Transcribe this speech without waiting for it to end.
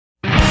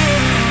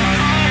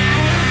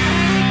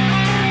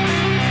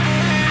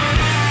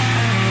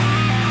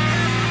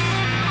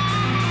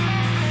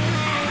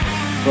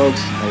folks.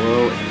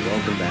 Hello and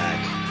welcome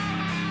back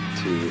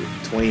to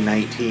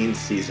 2019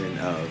 season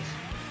of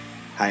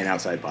High and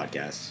Outside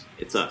Podcast.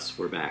 It's us.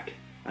 We're back.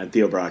 I'm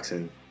Theo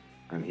Broxson.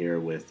 I'm here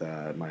with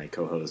my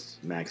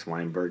co-host Max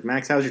Weinberg.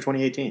 Max, how was your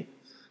 2018?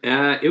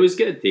 It was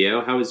good,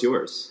 Theo. How was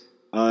yours?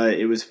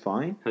 It was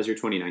fine. How's your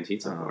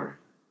 2019 so far?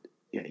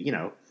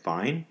 Yeah,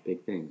 fine.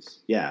 Big things.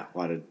 Yeah, a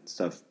lot of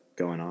stuff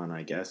going on,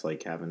 I guess,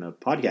 like having a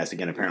podcast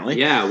again, apparently.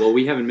 Yeah, well,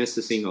 we haven't missed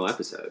a single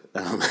episode,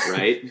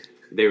 right?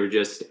 They were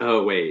just,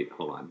 oh, wait,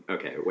 hold on.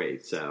 Okay,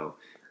 wait, so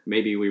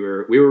maybe we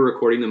were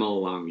recording them all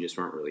along, we just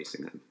weren't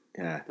releasing them.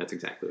 Yeah. That's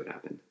exactly what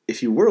happened.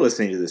 If you were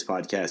listening to this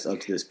podcast up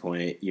to this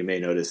point, you may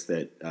notice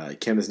that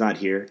Kim is not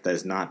here. That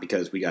is not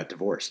because we got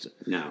divorced.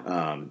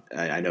 No.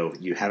 I know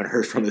you haven't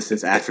heard from us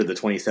since after the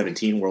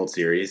 2017 World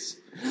Series.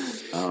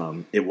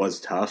 It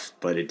was tough,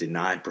 but it did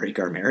not break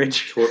our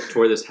marriage.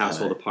 Tore this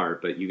household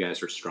apart, but you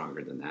guys were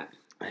stronger than that.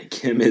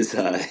 Kim is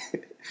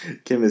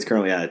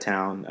currently out of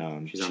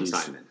town. She's on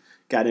assignment.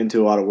 Got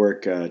into a lot of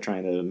work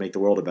trying to make the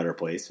world a better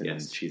place, and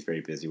yes. She's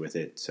very busy with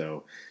it.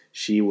 So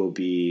she will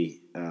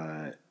be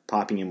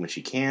popping in when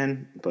she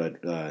can,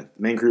 but the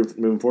main crew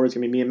moving forward is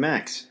going to be me and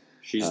Max.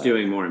 She's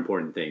doing more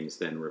important things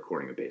than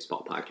recording a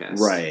baseball podcast.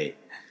 Right.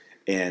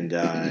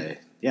 And,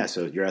 yeah,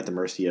 so you're at the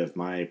mercy of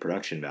my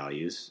production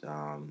values.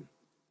 And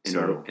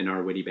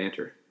our witty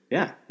banter.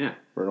 Yeah. Yeah.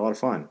 We're a lot of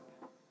fun.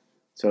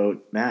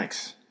 So,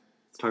 Max.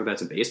 Let's talk about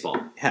some baseball.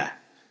 Yeah.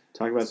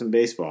 Talk about some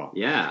baseball.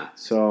 Yeah.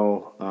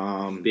 So,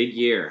 big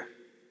year.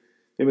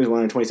 Phillies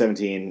won in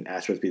 2017.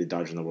 Astros beat the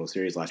Dodgers in the World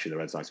Series. Last year, the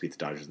Red Sox beat the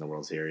Dodgers in the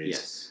World Series.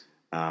 Yes.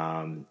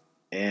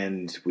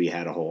 And we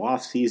had a whole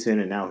off season,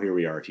 and now here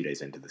we are a few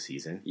days into the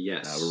season.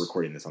 Yes. We're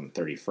recording this on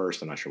the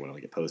 31st. I'm not sure when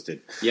it'll get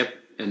posted. Yep.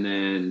 And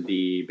then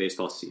the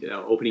baseball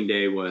opening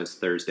day was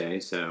Thursday,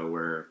 so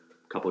we're a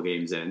couple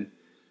games in.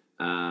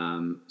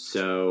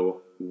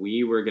 So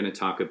we were going to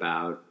talk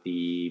about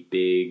the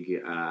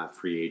big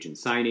free agent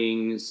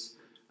signings,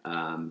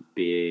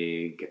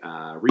 big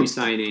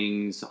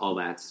re-signings, all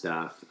that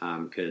stuff.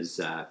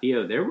 Because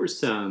Theo, there were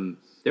some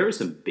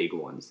big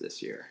ones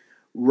this year.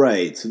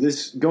 Right. So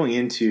this going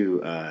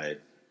into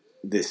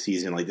this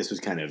season, like this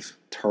was kind of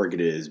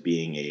targeted as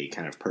being a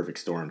kind of perfect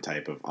storm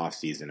type of off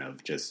season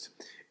of just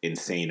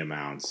insane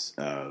amounts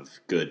of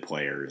good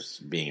players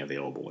being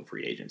available in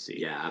free agency.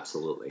 Yeah,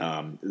 absolutely.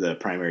 The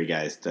primary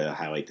guys to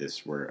highlight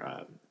this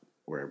were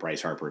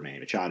Bryce Harper and Manny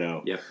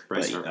Machado. Yep,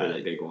 Bryce Harper,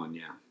 the big one.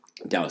 Yeah.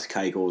 Dallas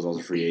Keuchel was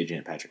also a free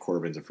agent. Patrick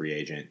Corbin's a free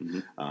agent.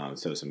 Mm-hmm.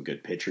 So some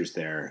good pitchers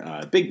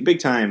there. Big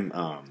time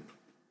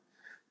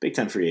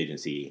free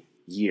agency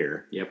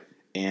year. Yep.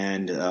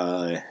 And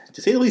to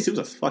say the least, it was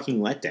a fucking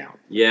letdown.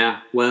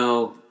 Yeah,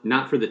 well,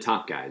 not for the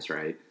top guys,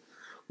 right?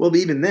 Well, but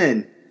even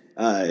then,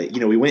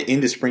 we went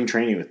into spring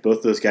training with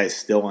both those guys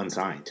still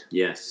unsigned.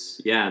 Yes,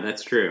 yeah,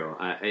 that's true.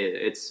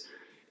 It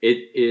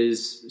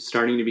is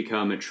starting to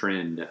become a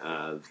trend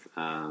of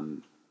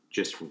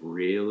just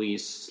really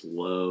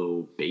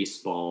slow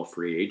baseball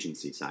free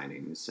agency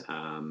signings.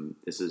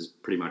 This is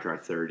pretty much our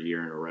third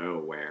year in a row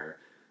where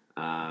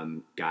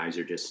guys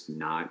are just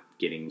not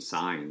getting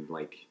signed,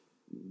 like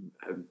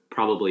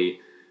probably,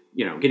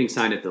 getting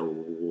signed at the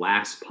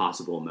last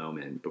possible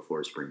moment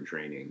before spring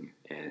training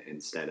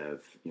instead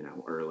of,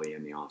 early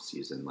in the off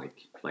season,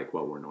 like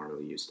what we're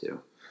normally used to.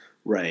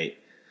 Right.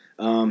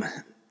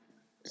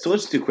 So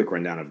let's do a quick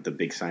rundown of the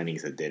big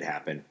signings that did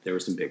happen. There were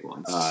some big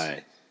ones.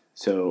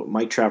 So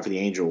Mike Trout for the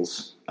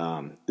Angels.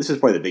 This is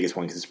probably the biggest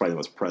one because it's probably the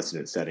most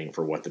precedent-setting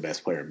for what the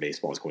best player in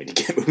baseball is going to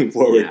get moving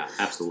forward. Yeah,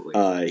 absolutely.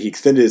 He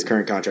extended his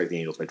current contract with the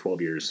Angels by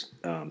 12 years,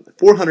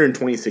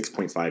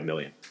 $426.5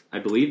 million. I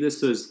believe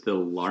this was the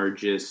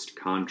largest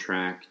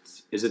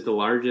contract. Is it the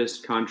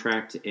largest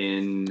contract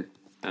in?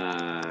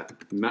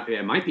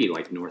 It might be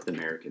like North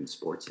American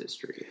sports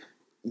history.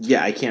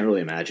 Yeah, I can't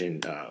really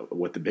imagine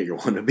what the bigger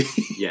one would be.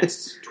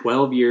 Yes,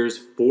 12 years,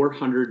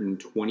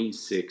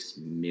 $426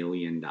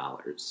 million.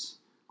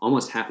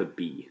 Almost half a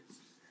B.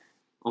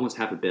 Almost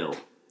half a bill.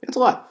 That's a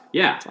lot.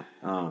 Yeah.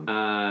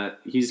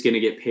 He's going to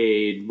get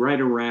paid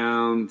right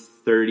around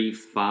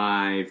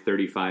 35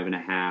 and a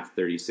half,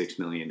 $36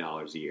 million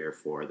a year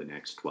for the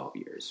next 12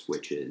 years,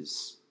 which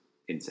is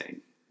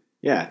insane.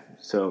 Yeah.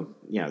 So,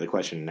 the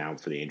question now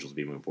for the Angels to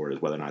be moving forward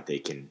is whether or not they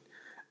can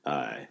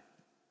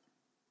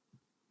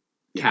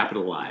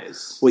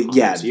capitalize on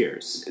those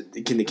years.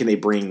 Can they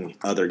bring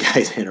other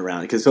guys in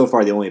around? Because so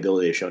far the only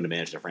ability they've shown to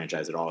manage the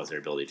franchise at all is their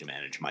ability to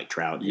manage Mike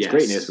Trout. His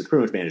greatness, which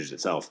pretty much manages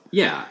itself.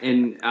 Yeah,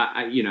 and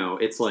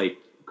it's like,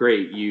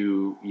 great,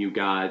 you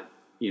got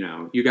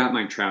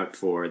Mike Trout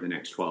for the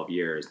next 12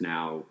 years.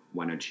 Now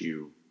why don't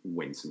you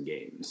win some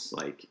games?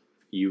 Like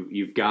you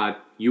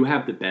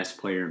have the best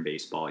player in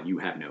baseball. You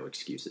have no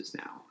excuses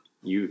now.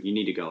 You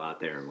need to go out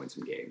there and win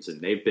some games.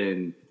 And they've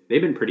been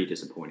pretty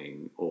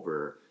disappointing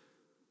over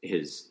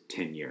his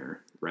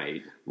tenure,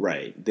 right?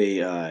 Right.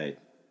 They've been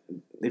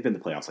in the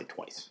playoffs like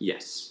twice.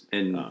 Yes,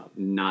 and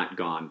not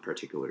gone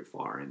particularly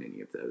far in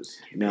any of those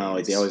campaigns. No,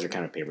 like they always are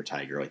kind of paper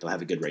tiger. Like they'll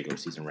have a good regular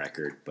season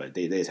record, but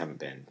they just haven't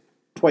been.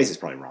 Twice is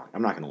probably wrong.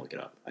 I'm not going to look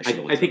it up. I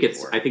think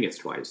it's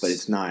twice, but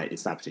it's not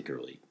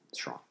particularly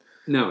strong.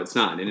 No, it's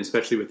not, and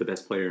especially with the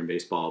best player in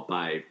baseball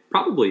by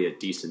probably a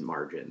decent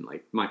margin.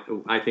 Like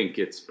I think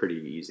it's pretty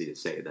easy to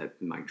say that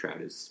Mike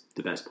Trout is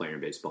the best player in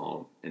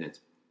baseball, and it's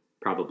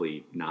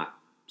probably not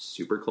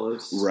super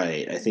close.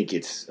 Right. I think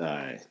it's.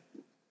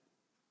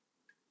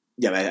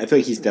 Yeah, I feel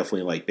like he's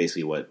definitely like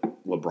basically what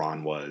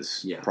LeBron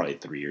was probably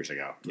 3 years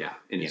ago. Yeah,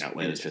 in his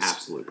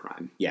absolute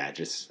prime. Yeah,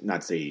 just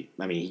not to say.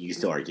 I mean, you can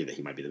still argue that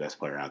he might be the best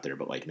player out there,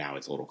 but like now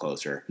it's a little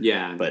closer.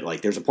 Yeah, but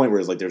like there's a point where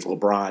it's like there's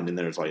LeBron and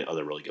there's like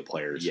other really good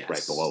players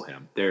right below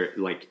him. They're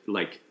like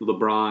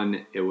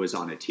LeBron. It was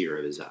on a tier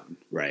of his own.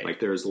 Right. Like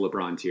there was the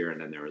LeBron tier,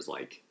 and then there was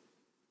like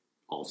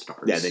all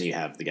stars. Yeah. Then you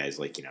have the guys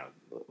like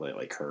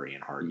like Curry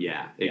and Harden.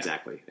 Yeah.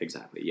 Exactly.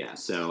 Yeah.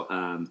 So.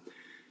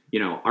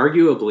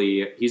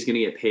 Arguably, he's going to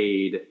get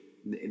paid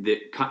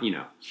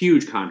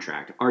huge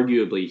contract.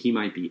 Arguably, he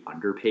might be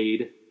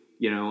underpaid,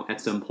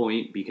 at some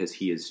point because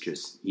he's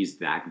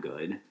that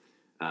good.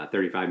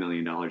 $35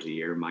 million a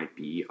year might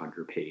be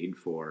underpaid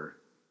for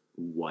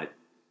what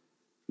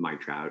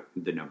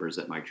the numbers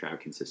that Mike Trout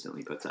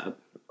consistently puts up.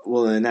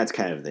 Well, and that's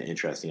kind of the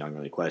interesting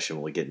ongoing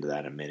question. We'll get into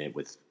that in a minute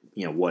with,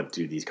 what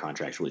do these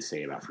contracts really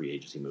say about free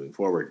agency moving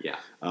forward? Yeah.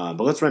 But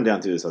let's run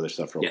down through this other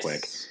stuff real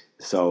quick.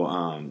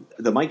 So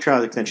the Mike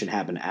Trout extension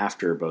happened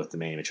after both the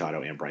Manny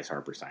Machado and Bryce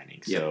Harper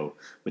signing. Yep. So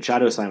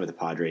Machado signed with the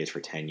Padres for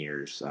 10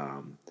 years,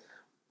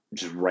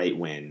 just right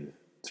when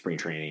spring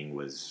training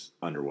was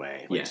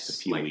underway.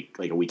 Just a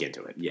week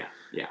into it.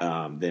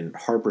 Yeah. Then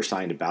Harper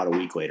signed about a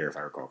week later, if I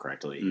recall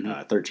correctly.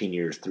 13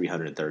 years,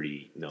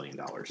 $330 million.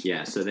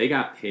 Yeah, so they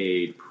got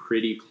paid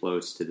pretty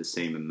close to the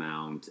same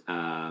amount.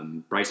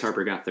 Bryce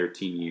Harper got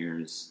 13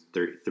 years,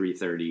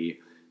 $330.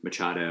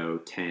 Machado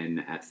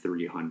 10 at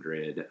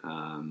 300.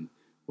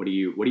 What do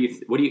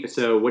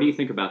you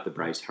think about the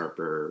Bryce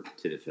Harper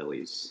to the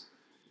Phillies?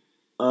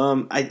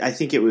 I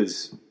think it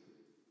was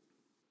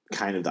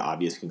kind of the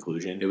obvious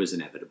conclusion. It was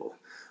inevitable.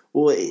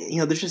 Well,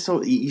 there's just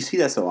you see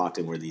that so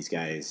often where these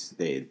guys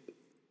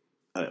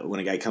when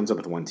a guy comes up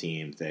with one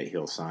team that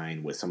he'll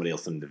sign with somebody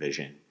else in the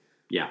division.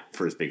 Yeah,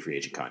 for his big free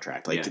agent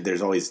contract.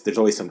 There's always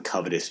some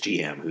covetous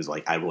GM who's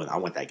like, I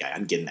want that guy.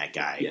 I'm getting that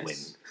guy. Yes. When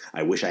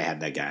I wish I had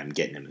that guy. I'm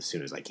getting him as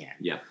soon as I can.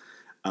 Yeah.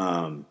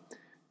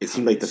 It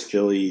seems like the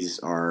Phillies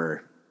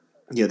are,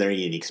 they're in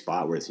a unique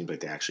spot where it seems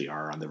like they actually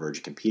are on the verge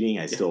of competing.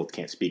 I still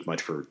can't speak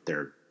much for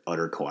their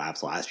utter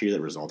collapse last year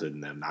that resulted in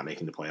them not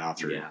making the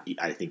playoffs.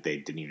 I think they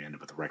didn't even end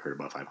up with a record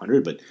above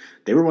 500, but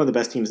they were one of the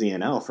best teams in the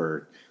NL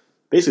for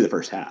basically the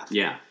first half.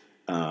 Yeah.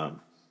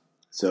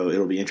 So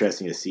it'll be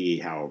interesting to see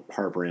how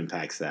Harper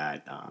impacts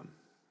that.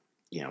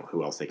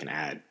 Who else they can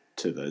add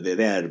to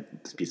they added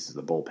pieces of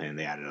the bullpen.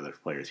 They added other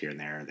players here and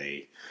there.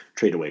 They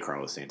traded away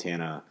Carlos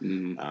Santana.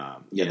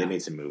 They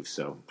made some moves.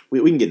 So we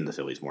can get into the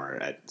Phillies more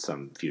at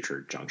some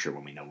future juncture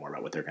when we know more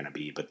about what they're going to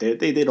be. But they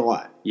did a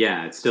lot.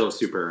 Yeah, it's still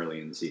super early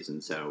in the season,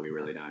 so we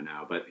really don't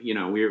know. But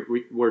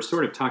we're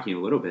sort of talking a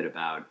little bit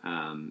about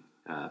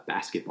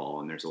basketball,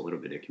 and there's a little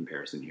bit of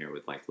comparison here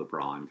with like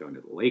LeBron going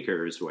to the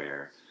Lakers,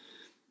 where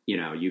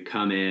you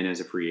come in as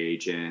a free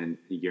agent,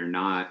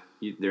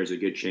 there's a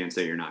good chance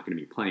that you're not going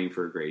to be playing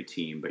for a great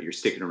team, but you're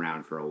sticking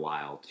around for a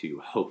while to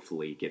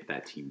hopefully get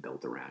that team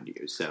built around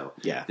you. So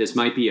this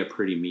might be a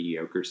pretty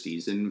mediocre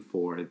season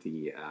for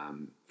the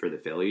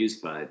Phillies,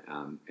 but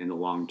in the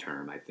long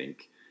term, I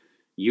think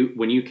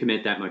when you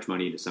commit that much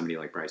money to somebody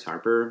like Bryce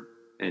Harper,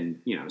 and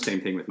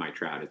same thing with Mike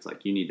Trout, it's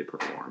like you need to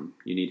perform.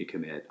 You need to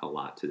commit a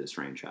lot to this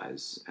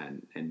franchise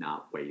and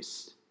not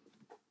waste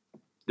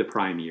the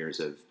prime years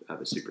of a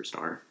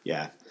superstar.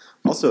 Yeah.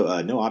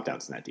 Also, no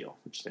opt-outs in that deal,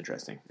 which is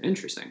interesting.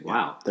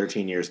 Wow.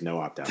 13 years, no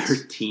opt-outs.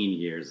 13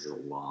 years is a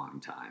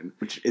long time.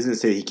 Which isn't to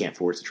say he can't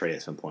force a trade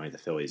at some point. The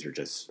Phillies are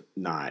just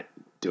not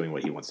doing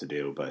what he wants to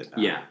do. But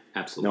yeah,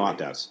 absolutely. No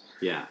opt-outs.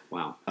 Yeah,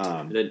 wow.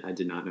 I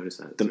did not notice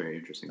that. It's very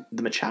interesting.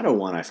 The Machado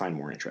one I find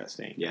more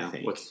interesting. Yeah. I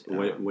think.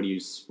 What do you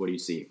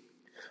see?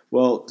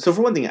 Well, so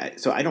for one thing,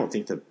 I don't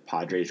think the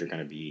Padres are going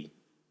to be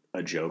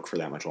a joke for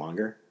that much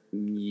longer.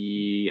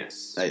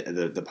 Yes.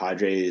 The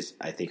Padres,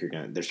 I think,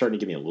 they're starting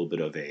to give me a little bit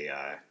of a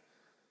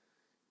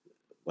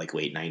like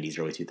late 90s,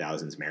 early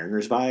 2000s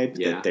Mariners vibe.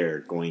 Yeah. That they're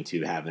going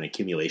to have an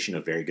accumulation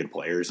of very good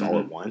players all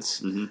at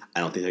once.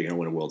 I don't think they're going to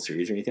win a World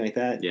Series or anything like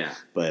that. Yeah.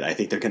 But I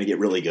think they're going to get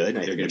really good. And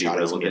I think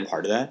Machado's going to be a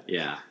part of that.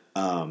 Yeah.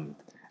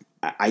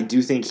 I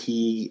do think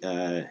he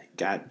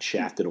got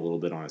shafted a little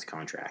bit on his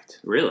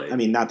contract. Really? I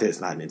mean, not that it's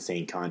not an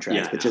insane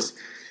contract, but just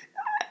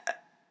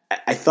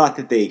I thought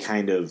that they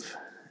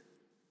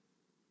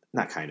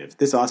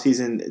this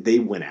offseason, they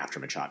went after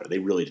Machado. They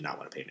really did not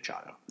want to pay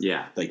Machado.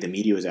 Yeah. Like, the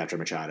media was after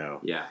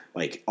Machado. Yeah.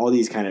 Like, all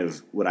these kind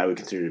of what I would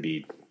consider to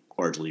be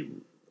largely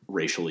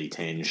racially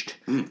tinged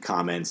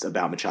comments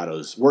about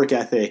Machado's work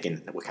ethic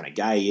and what kind of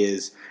guy he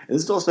is. And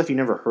this is all stuff you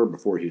never heard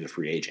before he was a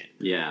free agent.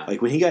 Yeah.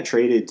 Like, when he got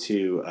traded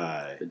to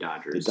the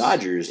Dodgers,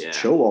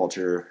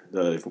 Showalter,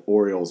 the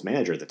Orioles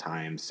manager at the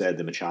time, said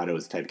that Machado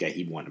was the type of guy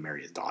he'd want to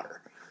marry his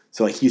daughter.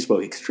 So, like, he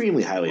spoke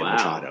extremely highly of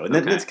Machado. And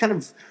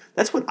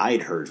that's what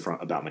I'd heard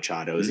about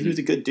Machado, is that he was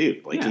a good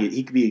dude. Like,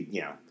 he could be,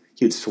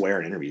 he would swear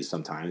in interviews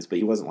sometimes, but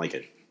he wasn't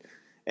like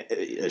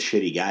a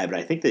shitty guy, but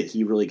I think that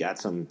he really got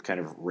some kind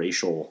of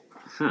racial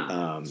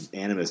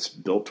animus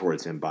built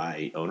towards him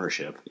by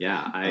ownership.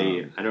 Yeah,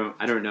 I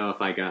don't know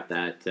if I got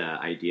that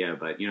idea,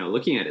 but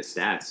looking at his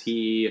stats,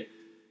 he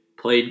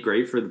played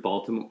great for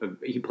Baltimore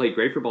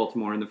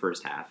in the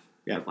first half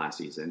of last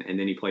season, and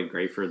then he played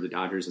great for the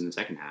Dodgers in the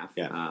second half.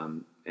 Yeah.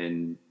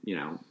 And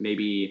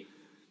maybe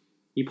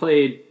he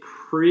played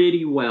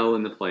pretty well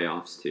in the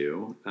playoffs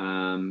too.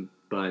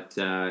 But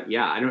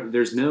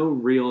there's no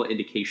real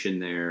indication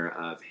there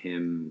of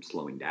him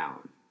slowing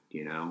down.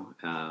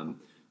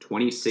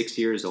 26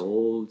 years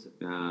old.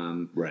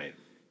 Right.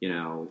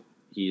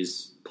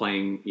 He's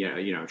playing,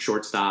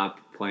 shortstop,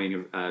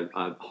 playing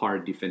a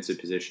hard defensive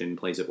position,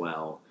 plays it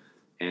well.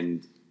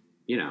 And,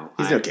 he's an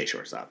okay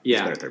shortstop. He's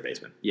better third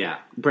baseman. Yeah.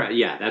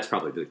 That's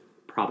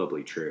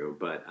probably true.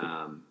 But,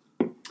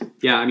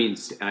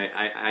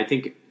 I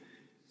think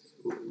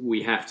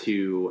we have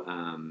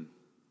to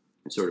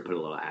sort of put a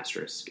little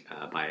asterisk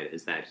by it,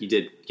 is that he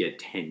did get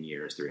 10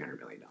 years, $300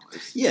 million.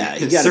 Yeah,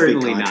 he got a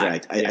big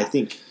contract. I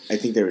think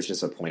there was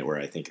just a point where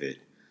I think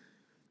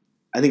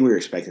we were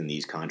expecting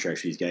these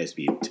contracts for these guys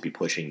to be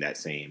pushing that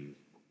same,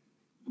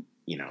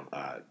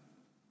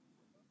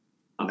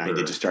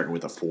 9-digit starting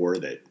with a 4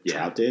 that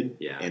Trout did,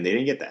 and they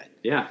didn't get that.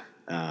 Yeah.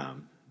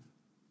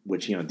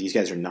 Which these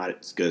guys are not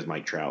as good as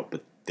Mike Trout,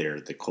 but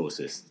they're the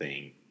closest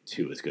thing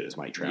to as good as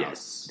Mike Trout.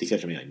 Yes. The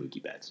exception being like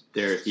Mookie Betts.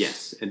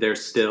 And they're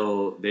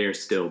still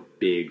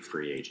big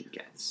free agent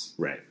gets.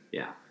 Right.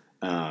 Yeah.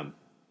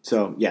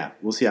 So yeah,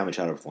 we'll see how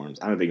Machado performs.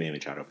 I'm a big Manny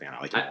Machado fan.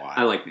 I like him a lot.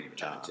 I like Manny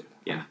Machado too.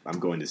 Yeah. I'm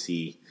going to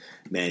see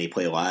Manny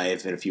play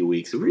live in a few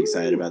weeks. I'm pretty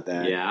excited about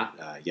that.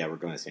 Yeah. We're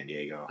going to San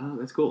Diego. Oh,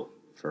 that's cool.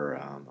 For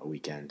a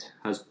weekend.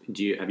 Have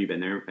you been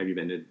there? Have you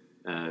been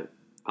to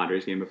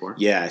Padres game before?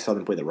 Yeah, I saw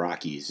them play the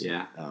Rockies.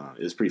 Yeah.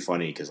 It was pretty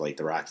funny because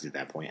the Rockies at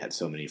that point had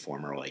so many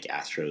former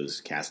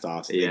Astros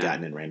cast-offs that they'd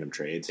gotten in random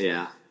trades.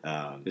 Yeah.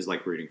 It was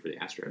like rooting for the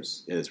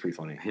Astros. It was pretty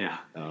funny. Yeah.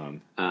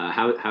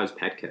 How's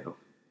Petco?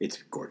 It's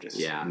gorgeous.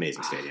 Yeah.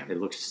 Amazing stadium. It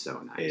looks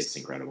so nice. It's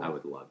incredible. I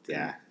would love to,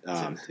 to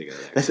go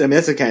there. That's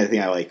the kind of thing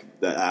I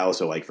like. That I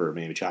also like for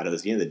Manny Machado. Is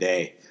at the end of the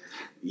day,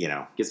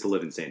 gets to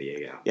live in San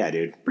Diego. Yeah,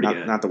 dude.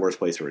 Not the worst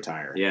place to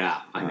retire.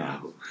 Yeah, I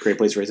know. Great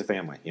place to raise a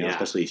family.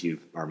 Especially if you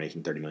are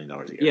making $30 million a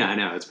year. Yeah, I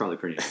know. It's probably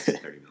pretty nice.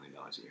 $30 million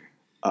a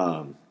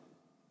year.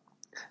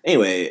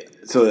 Anyway,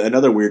 so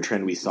another weird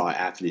trend we saw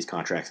after these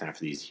contracts and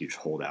after these huge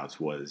holdouts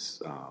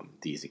was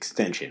these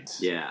extensions.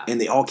 Yeah.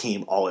 And they all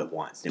came all at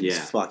once. It was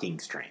fucking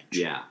strange.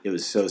 Yeah. It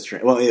was so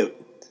strange. Well,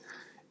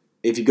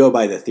 if you go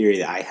by the theory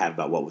that I have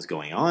about what was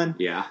going on,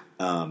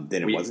 then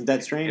it wasn't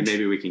that strange. And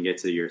maybe we can get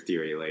to your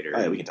theory later.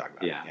 Oh, yeah, we can talk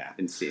about it. Yeah.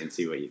 And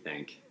see what you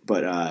think.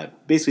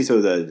 But basically,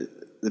 so the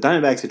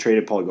Diamondbacks had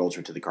traded Paul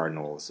Goldschmidt to the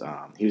Cardinals.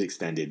 He was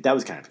extended. That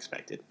was kind of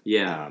expected.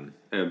 Yeah.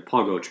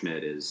 Paul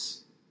Goldschmidt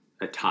is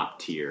a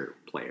top-tier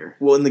player.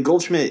 Well, and the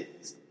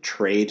Goldschmidt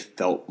trade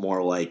felt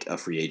more like a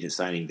free agent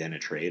signing than a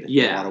trade in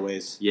a lot of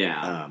ways.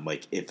 Yeah.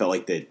 It felt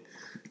like the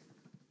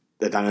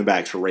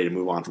Diamondbacks were ready to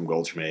move on from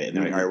Goldschmidt, and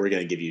they're like, all right, we're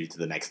going to give you to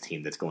the next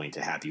team that's going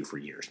to have you for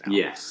years now.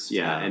 Yes,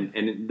 yeah,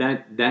 and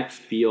that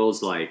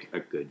feels like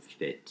a good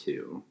fit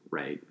too,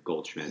 right?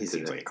 Goldschmidt. He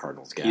seems like a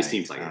Cardinals guy. He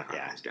seems like a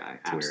Cardinals guy,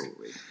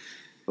 absolutely.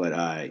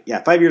 Weird.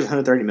 But 5 years,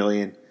 $130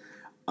 million.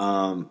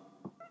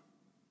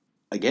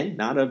 Again,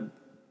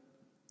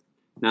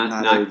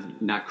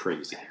 not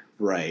crazy.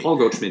 Right. Paul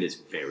Goldschmidt is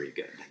very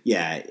good.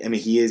 Yeah, I mean,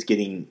 he is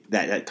getting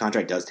that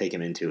contract does take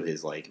him into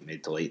his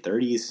mid to late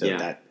 30s, so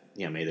that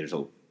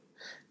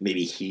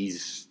maybe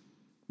he's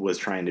was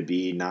trying to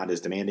be not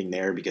as demanding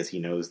there because he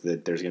knows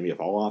that there's going to be a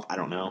fall off. I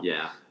don't know.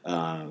 Yeah.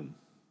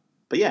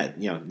 But yeah,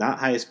 not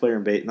highest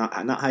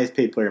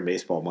paid player in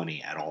baseball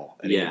money at all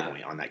at any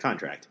point on that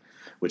contract,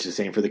 which is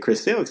the same for the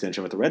Chris Sale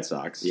extension with the Red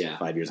Sox. Yeah.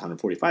 5 years,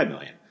 $145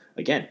 million.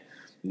 Again,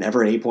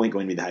 never at any point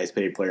going to be the highest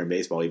paid player in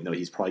baseball, even though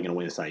he's probably going to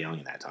win a Cy Young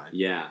in that time.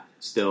 Yeah.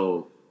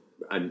 Still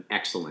an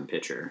excellent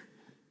pitcher.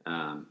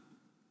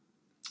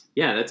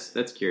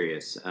 That's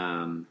curious.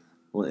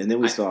 Well, and then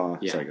we saw...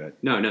 Yeah. Sorry, go ahead.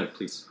 No,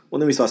 please. Well,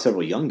 then we saw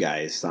several young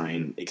guys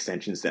sign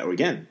extensions that were,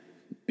 again,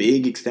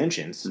 big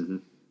extensions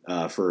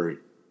for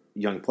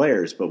young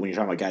players. But when you're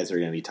talking about guys that are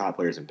going to be top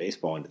players in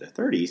baseball into their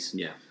 30s...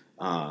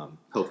 Yeah.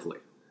 Hopefully.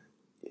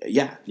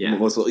 Yeah.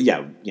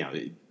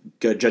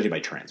 Judging by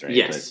trends, right?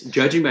 Yes,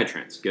 judging by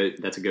trends.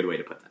 Good. That's a good way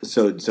to put that.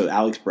 So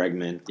Alex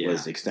Bregman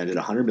was extended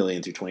 $100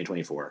 million through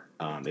 2024.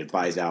 It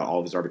buys out all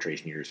of his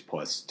arbitration years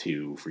plus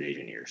 2 free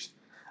agent years.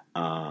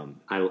 I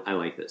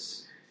like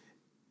this.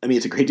 I mean,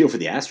 it's a great deal for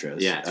the Astros.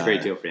 Yeah, it's a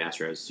great deal for the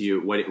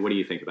Astros. What do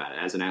you think about it?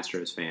 As an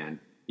Astros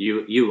fan,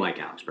 you like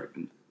Alex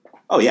Bregman.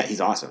 Oh, yeah,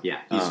 he's awesome. Yeah,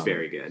 he's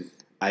very good.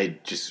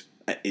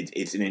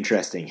 It's an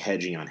interesting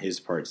hedging on his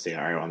part to say,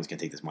 all right, well, I'm just going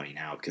to take this money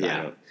now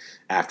because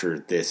after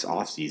this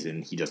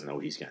offseason, he doesn't know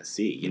what he's going to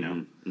see,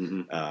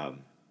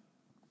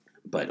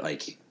 But,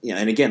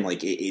 and again,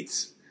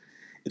 it's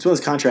one of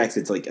those contracts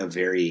that's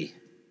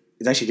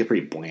it's actually a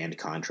pretty bland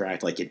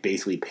contract. It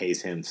basically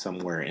pays him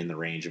somewhere in the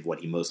range of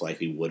what he most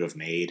likely would have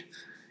made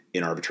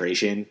in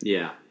arbitration.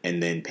 Yeah.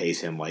 And then pays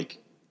him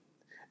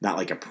not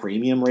like a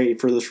premium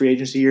rate for those free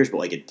agency years, but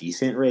like a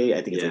decent rate.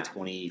 I think it's Yeah. like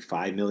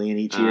 $25 million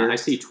each year. I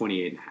see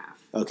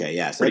 28.5. Okay,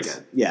 yeah, so Pretty that's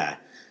good. yeah.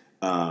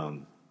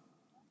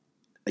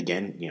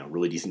 Again,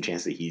 really decent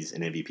chance that he's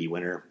an MVP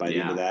winner by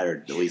the end of that,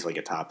 or at least like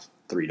a top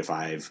 3 to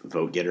 5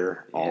 vote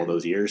getter all of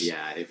those years.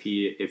 Yeah, if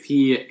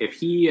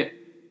he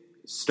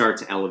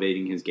starts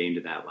elevating his game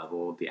to that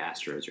level, the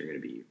Astros are going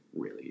to be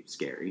really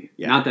scary.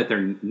 Yeah. Not that they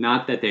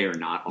are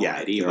not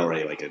already. they're but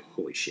already like a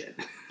holy shit.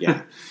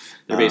 yeah.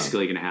 They're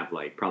basically going to have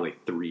like probably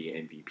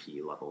 3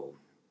 MVP level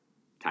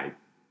type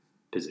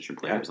position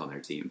players on their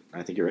team.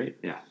 I think you're right.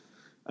 Yeah.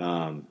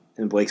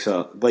 And Blake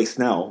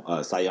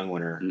Snell, Cy Young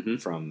winner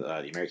from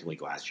the American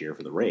League last year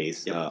for the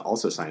Rays,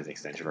 also signs an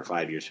extension for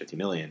 5 years, $50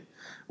 million,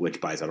 which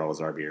buys out all his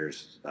RB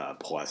years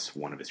plus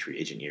one of his free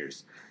agent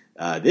years.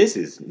 This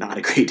is not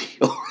a great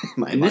deal in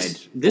my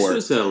mind. This for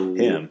was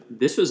him.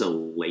 This was a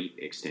late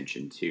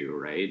extension too,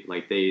 right?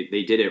 Like they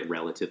did it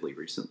relatively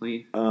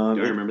recently. Do I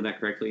remember that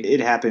correctly? It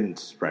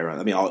happened right around.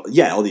 I mean,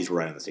 all these were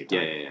right around the same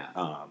time.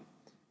 Yeah.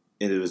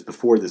 And it was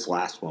before this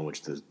last one,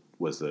 which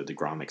was the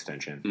DeGrom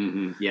extension.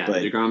 Mm-hmm. Yeah, the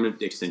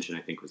DeGrom extension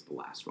I think was the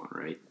last one,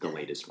 right? The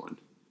latest one.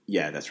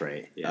 Yeah, that's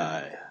right.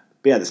 Yeah.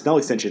 But yeah, the Snell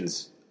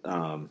extensions.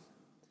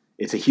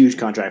 It's a huge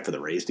contract for the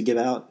Rays to give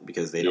out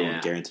because they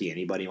don't guarantee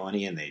anybody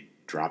money and they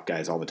drop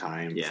guys all the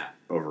time.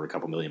 Over a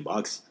couple $1 million.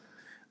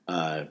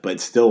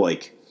 But still,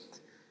 like,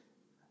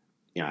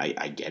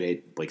 I get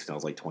it. Blake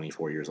Snell's like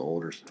 24 years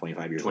old or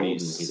 25 years 26. old.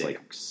 And he's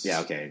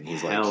like, and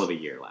he's like, hell of a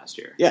year last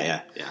year.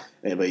 Yeah.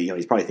 But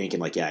he's probably thinking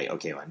like, well,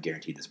 I'm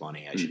guaranteed this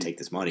money. I should take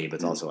this money. But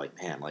it's also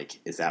like, man, like,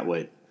 is that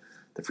what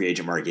the free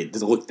agent market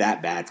does it look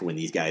that bad for when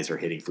these guys are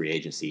hitting free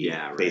agency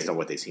based on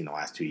what they've seen the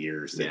last 2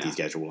 years that these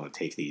guys are willing to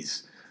take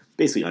these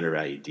basically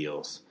undervalued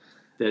deals?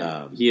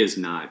 That he is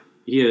not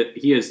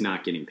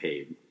getting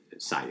paid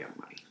Cy Young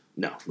money.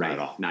 No, not at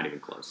all. Not even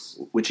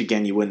close. Which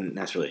again, you wouldn't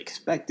necessarily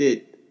expect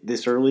it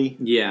this early.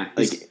 Yeah,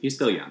 he's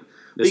still young.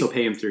 This will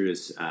pay him through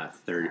his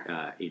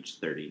age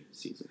 30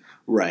 season.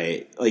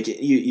 Right. Like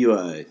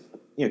you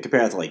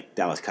compare that to like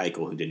Dallas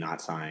Keuchel, who did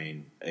not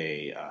sign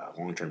a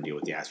long-term deal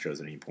with the Astros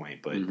at any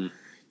point, but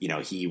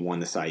he won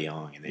the Cy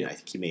Young, and then I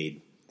think he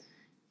made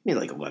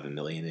like $11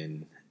 million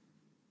in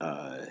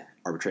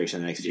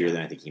arbitration the next year.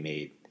 Then I think he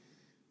made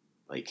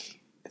like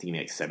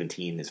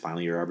 17 his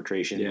final year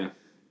arbitration.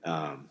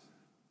 Yeah.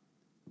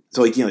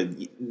 So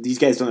these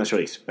guys don't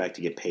necessarily expect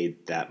to get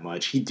paid that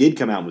much. He did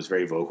come out and was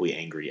very vocally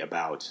angry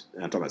about.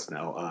 And I'm talking about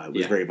Snell.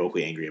 Very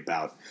vocally angry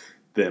about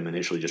them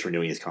initially just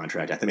renewing his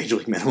contract at the major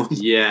league minimum.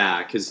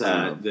 Yeah, because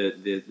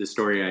the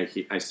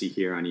story I see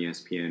here on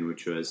ESPN,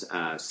 which was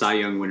Cy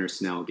Young winner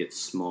Snell gets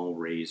small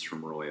raise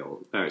from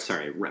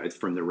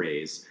from the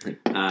Rays.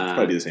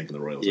 Probably the same from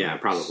the Royals. Yeah,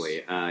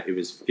 probably. It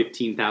was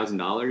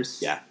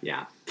 $15,000.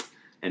 Yeah.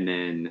 And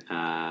then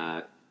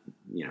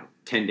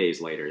 10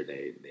 days later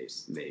they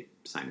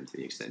signed him to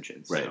the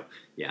extension. So right.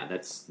 Yeah,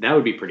 that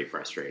would be pretty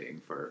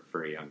frustrating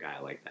for a young guy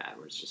like that,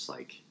 where it's just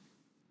like.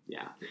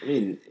 Yeah, I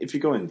mean, if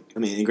you're going,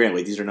 and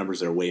granted, these are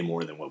numbers that are way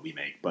more than what we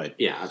make, but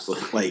yeah,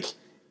 absolutely. Like,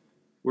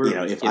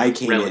 if I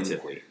came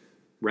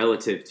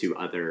relative to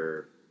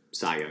other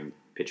Cy Young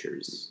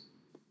pitchers.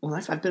 Well,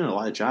 I've been in a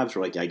lot of jobs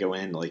where I go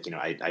in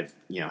I've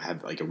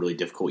have like a really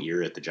difficult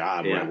year at the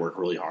job where I work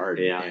really hard,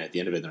 and at the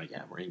end of it, they're like,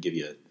 we're going to give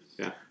you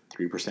a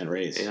 3%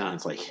 raise, and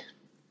it's like.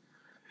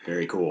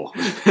 Very cool.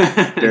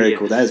 Very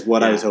cool. That is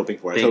what I was hoping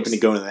for. I was hoping to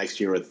go into the next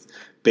year with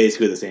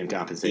basically the same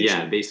compensation.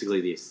 Yeah,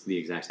 basically the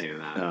exact same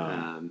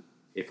amount.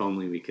 If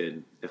only we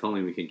could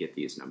get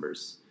these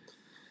numbers.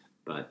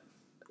 But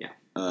yeah.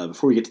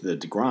 Before we get to the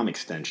DeGrom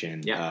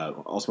extension, I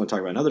also want to talk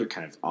about another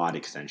kind of odd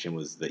extension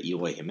was the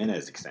Eloy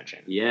Jimenez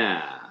extension.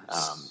 Yeah.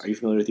 Are you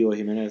familiar with Eloy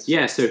Jimenez?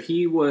 Yeah, so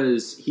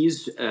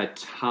he's a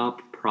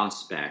top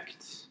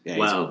prospect. Yeah,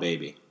 he's a little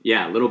baby.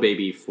 Yeah, little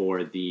baby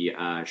for the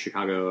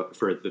Chicago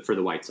for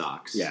the White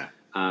Sox. Yeah,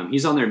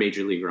 he's on their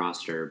major league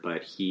roster,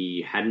 but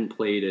he hadn't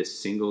played a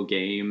single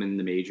game in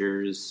the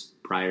majors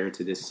prior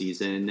to this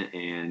season,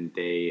 and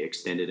they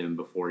extended him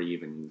before he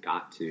even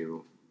got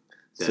to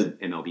the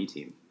MLB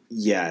team.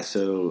 Yeah,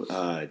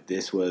 so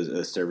this was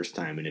a service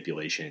time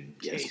manipulation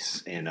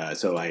case, and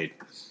so if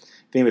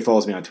anybody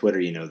follows me on Twitter,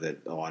 you know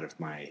that a lot of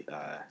my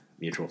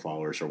mutual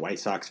followers are White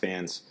Sox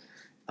fans,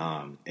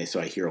 and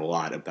so I hear a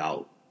lot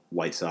about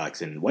White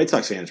Sox, and White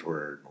Sox fans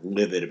were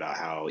livid about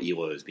how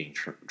Eloy was being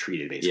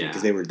treated, basically,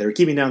 because they were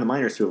keeping down the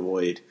minors to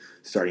avoid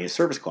starting a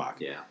service clock.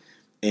 Yeah,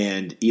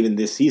 and even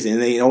this season,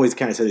 and they always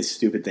kind of say these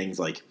stupid things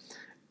like,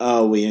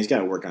 "Oh, well, he's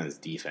got to work on his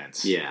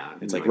defense." Yeah,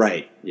 it's like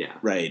right.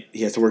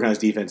 He has to work on his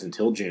defense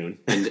until June,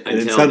 and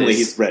then suddenly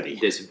he's ready.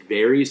 This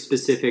very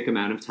specific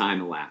amount of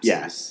time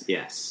elapses.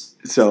 Yes.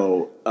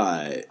 So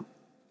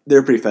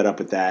they're pretty fed up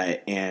with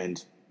that,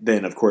 and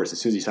then of course, as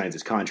soon as he signs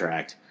his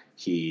contract,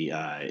 he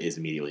is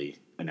immediately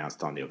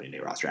announced on the opening day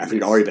roster after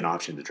he'd already been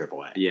optioned to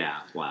AAA. Yeah,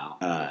 wow.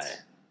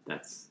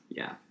 That's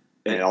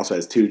And it also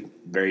has two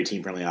very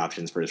team-friendly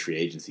options for his free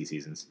agency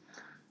seasons.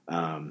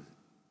 And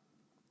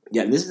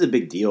this is a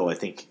big deal. I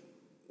think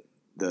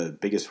the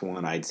biggest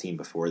one I'd seen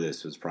before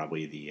this was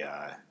probably the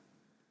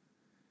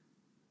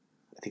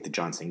think the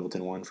John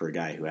Singleton one for a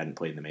guy who hadn't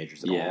played in the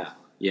majors at all.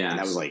 Yeah. And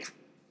that was like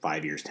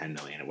 5 years, $10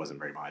 million. It wasn't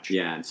very much.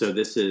 Yeah, and so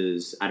this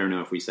is, I don't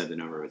know if we said the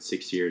number, but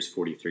 6 years,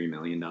 $43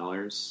 million.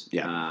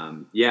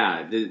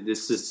 Yeah.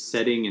 This is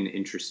setting an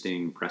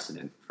interesting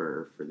precedent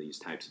for these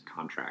types of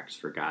contracts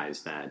for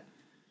guys that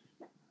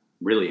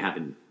really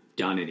haven't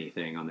done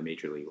anything on the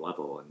major league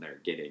level, and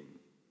they're getting,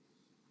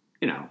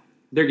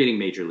 they're getting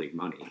major league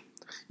money.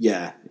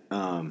 Yeah.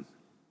 But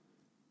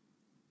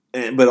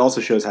it also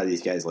shows how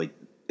these guys, like,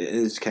 it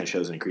just kind of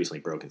shows an increasingly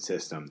broken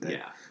system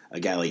that a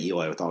guy like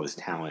Eli with all his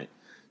talent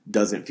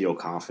doesn't feel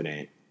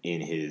confident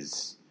in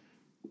his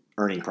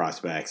earning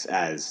prospects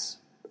as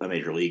a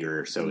major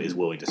leaguer, so is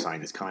willing to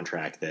sign this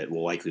contract that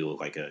will likely look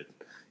like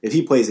if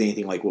he plays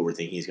anything like what we're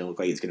thinking he's going to look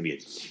like, it's going to be a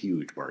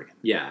huge bargain.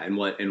 Yeah, and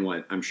what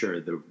I'm sure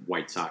the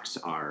White Sox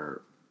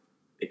are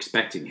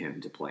expecting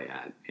him to play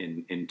at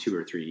in 2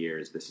 or 3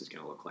 years, this is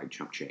going to look like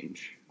chump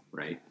change,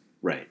 right?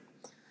 Right.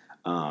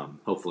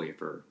 Hopefully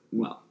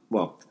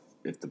well,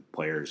 if the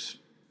players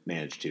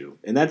manage to,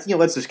 and that's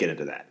let's just get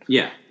into that.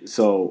 Yeah.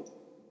 So,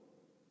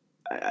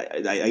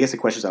 I guess the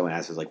questions I want to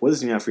ask is like, what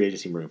does it mean on free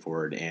agency moving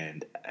forward,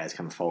 and as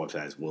kind of follow up to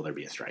that is, will there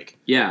be a strike?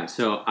 Yeah.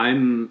 So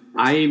I'm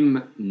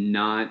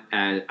not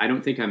as, I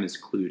don't think I'm as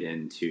clued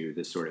into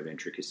the sort of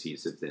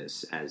intricacies of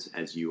this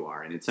as you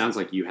are, and it sounds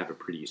like you have a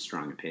pretty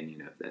strong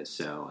opinion of this.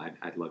 So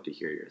I'd love to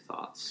hear your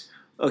thoughts.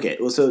 Okay.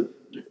 Well, so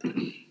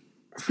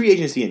free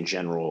agency in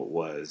general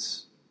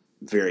was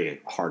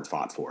very hard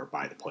fought for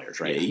by the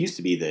players, right? Yeah. It used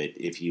to be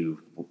that if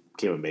you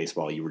came in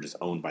baseball, you were just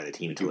owned by the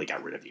team until they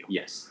got rid of you.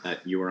 Yes,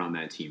 that you were on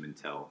that team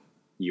until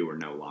you were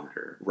no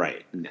longer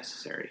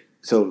necessary.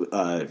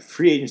 So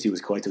free agency was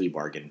collectively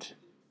bargained,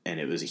 and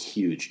it was a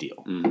huge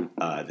deal.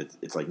 Mm-hmm.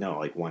 It's like, no,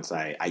 like once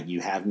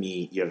you have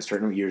a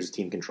certain number of years of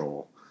team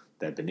control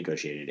that have been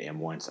negotiated, and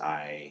once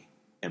I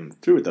am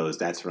through with those,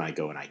 that's when I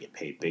go and I get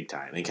paid big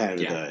time. And kind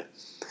of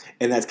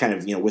and that's kind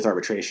of, with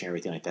arbitration and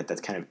everything like that,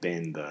 that's kind of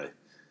been the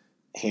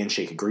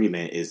handshake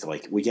agreement is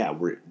like, well, yeah,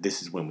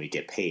 this is when we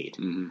get paid.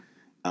 Mm-hmm.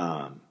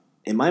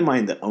 In my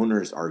mind, the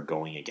owners are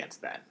going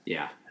against that.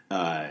 Yeah.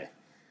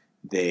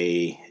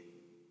 They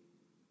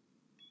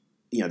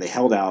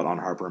held out on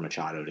Harper and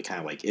Machado to kind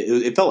of like,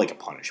 it felt like a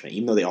punishment,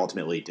 even though they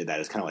ultimately did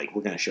that. It's kind of like,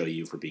 we're going to show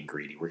you for being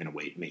greedy. We're going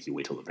to make you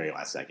wait till the very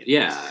last second.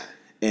 Yeah.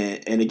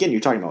 And again, you're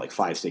talking about like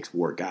 5-6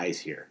 WAR guys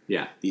here.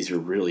 Yeah. These are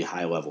really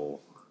high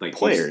level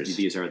players.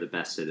 These are the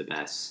best of the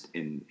best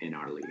in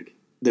our league.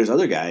 There's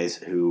other guys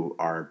who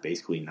are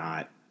basically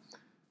not.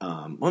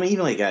 Even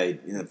like a guy,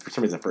 for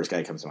some reason, the first guy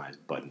that comes to mind is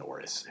Bud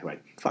Norris, who I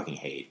fucking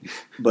hate.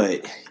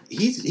 But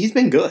he's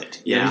been good.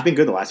 Yeah. He's been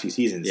good the last few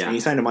seasons. Yeah. And he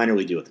signed a minor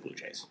league deal with the Blue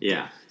Jays.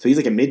 Yeah. So he's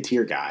like a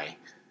mid-tier guy.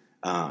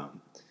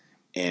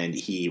 And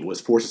he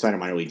was forced to sign a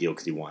minor league deal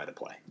because he wanted to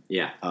play.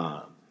 Yeah.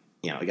 A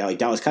guy like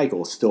Dallas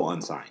Keuchel is still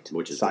unsigned.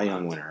 Which is Cy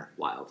Young winner.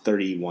 Wild.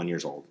 31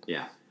 years old.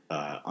 Yeah.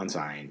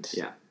 Unsigned.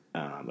 Yeah.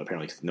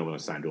 Apparently no one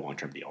was signed to a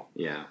long-term deal.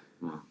 Yeah.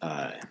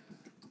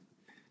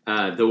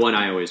 The one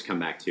I always come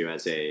back to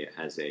as a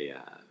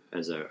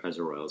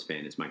Royals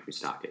fan is Mike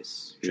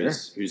Moustakas,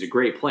 who's a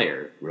great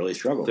player. Really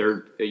struggled.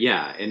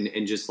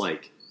 And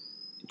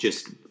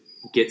just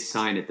get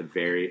signed at the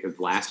very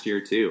last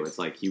year too. It's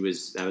like that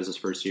was his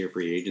first year of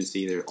free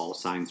agency. All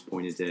signs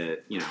pointed to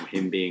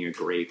him being a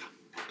great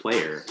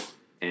player,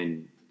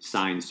 and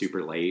signed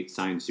super late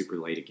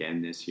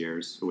again this year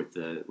with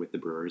the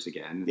Brewers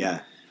again.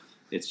 Yeah.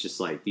 It's just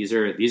like these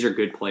are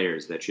good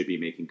players that should be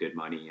making good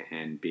money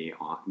and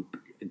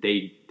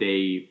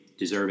they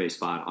deserve a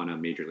spot on a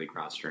major league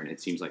roster, and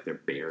it seems like they're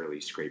barely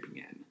scraping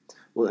in.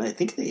 Well, I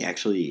think they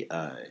actually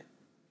I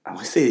want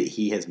to say that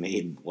he has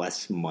made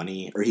less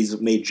money, or he's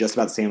made just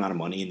about the same amount of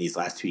money in these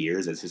last 2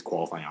 years as his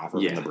qualifying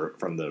offer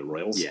from the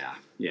Royals. Yeah,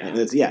 yeah, and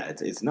it's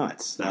nuts. It's not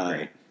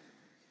great.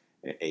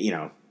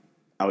 I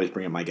always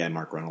bring up my guy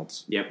Mark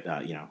Reynolds. Yep.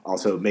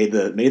 Also made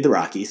the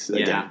Rockies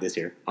again this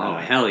year. Oh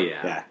hell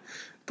yeah. Yeah.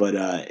 But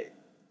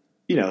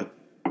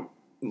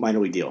minor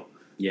league deal.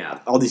 Yeah.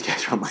 All these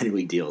guys are on minor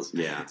league deals.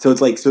 Yeah. So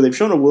it's like, they've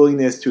shown a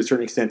willingness to a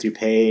certain extent to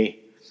pay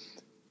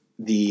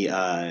the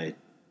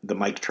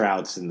Mike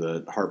Trouts and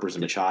the Harpers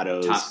and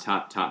Machados,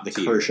 top the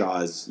tier.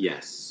 Kershaws.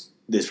 Yes.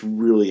 This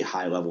really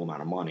high level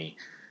amount of money.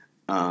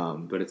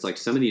 But it's like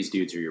some of these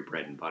dudes are your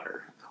bread and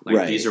butter. Like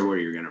right. These are where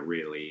you're going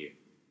to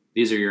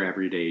these are your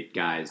everyday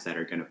guys that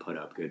are going to put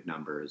up good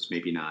numbers.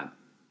 Maybe not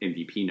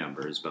MVP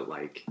numbers, but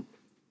like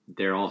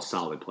they're all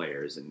solid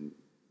players, and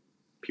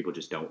people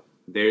just don't.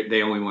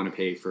 They only want to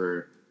pay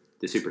for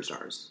the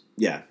superstars.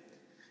 Yeah,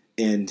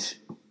 and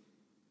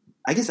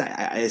I guess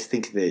I just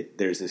think that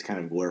there's this kind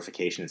of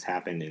glorification that's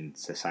happened in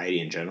society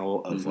in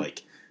general of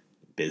like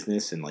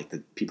business, and like the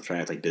people trying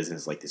to act like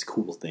business is like this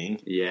cool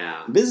thing.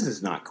 Yeah, business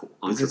is not cool.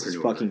 Business is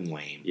fucking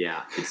lame.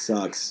 Yeah, it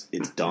sucks.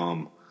 It's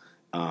dumb.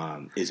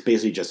 It's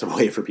basically just a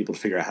way for people to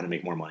figure out how to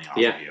make more money off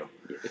of you.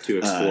 To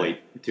exploit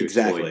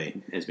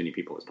exactly as many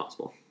people as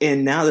possible.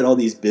 And now that all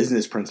these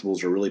business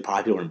principles are really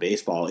popular in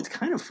baseball, it's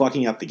kind of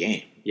fucking up the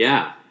game.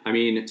 Yeah. I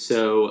mean,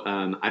 so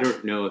I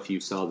don't know if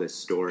you saw this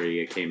story.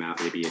 It came out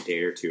maybe a day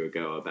or two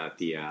ago about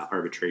the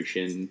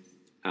arbitration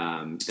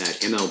that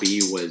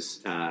MLB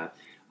was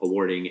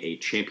awarding a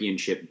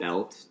championship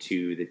belt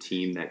to the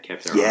team that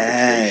kept their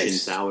arbitration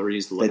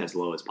salaries as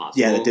low as possible.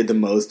 Yeah, that did the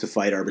most to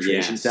fight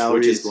arbitration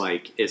salaries.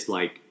 Which is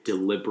like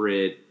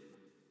deliberate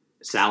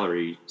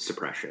salary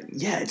suppression.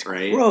 Yeah, it's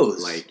right?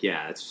 gross. Like,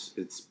 yeah,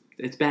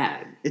 it's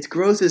bad. It's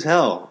gross as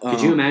hell.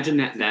 Could you imagine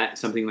that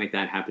something like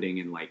that happening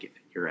in like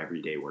your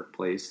everyday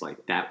workplace?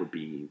 Like that would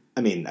be.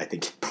 I mean, I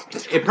think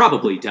it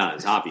probably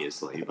does,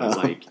 obviously, but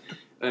like,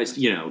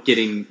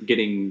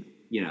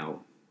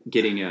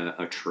 getting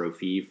a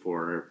trophy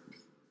for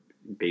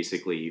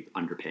basically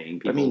underpaying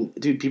people. I mean,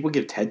 dude, people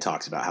give TED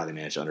Talks about how they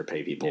manage to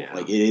underpay people. Yeah.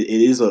 Like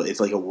it's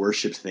like a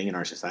worshipped thing in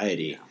our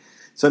society. Yeah.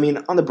 So I mean,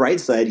 on the bright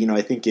side,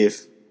 I think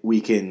if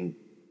we can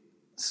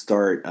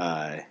start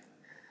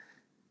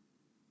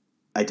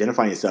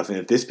identifying stuff, and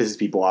if this pisses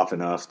people off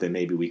enough, then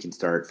maybe we can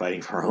start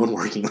fighting for our own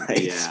working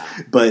rights.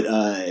 Yeah. But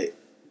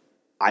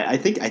I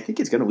think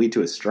it's going to lead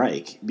to a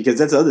strike, because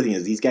that's the other thing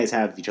is these guys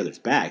have each other's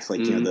backs.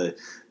 Like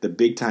the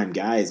big time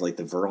guys like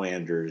the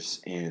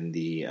Verlanders and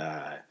the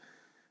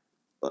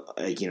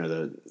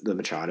the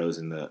Machados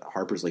and the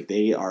Harpers, like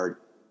they are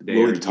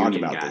willing to talk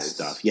about guys. This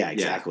stuff. Yeah,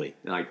 exactly.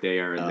 Yeah. Like they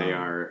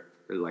are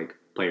like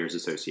Players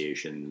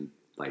Association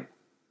like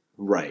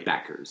right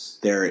backers.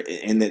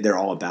 They're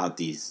all about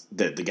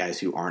the guys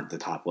who aren't the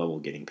top level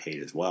getting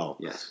paid as well.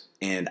 Yes,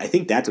 and I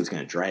think that's what's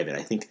going to drive it.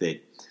 I think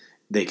that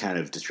they kind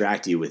of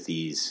distract you with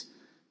these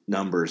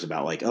numbers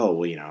about like, oh,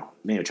 well,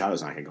 Manny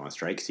Machado's not going to go on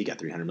strike because he got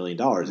 $300 million.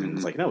 And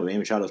it's like, no,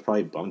 Manny Machado's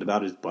probably bummed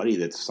about his buddy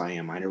that's signing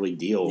a minor league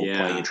deal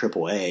playing in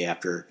AAA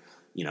after,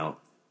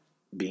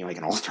 being like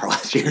an all-star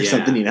last year or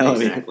something,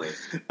 Exactly.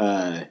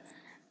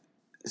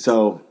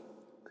 So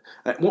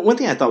one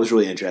thing I thought was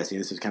really interesting,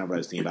 this is kind of what I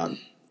was thinking about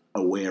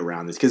a way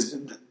around this, because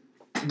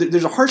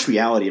there's a harsh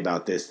reality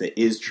about this that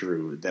is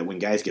true, that when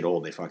guys get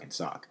old, they fucking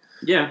suck.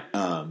 Yeah.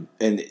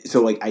 And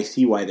so, like, I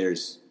see why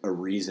there's a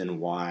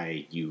reason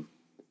why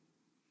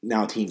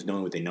now teams,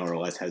 knowing what they know, are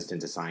less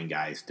hesitant to sign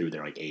guys through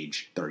their, like,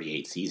 age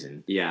 38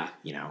 season. Yeah.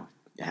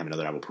 Have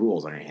another Albert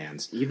Pujols on your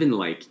hands. Even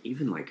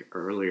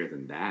earlier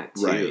than that,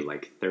 too. Right.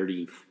 Like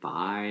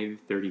 35,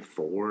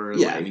 34.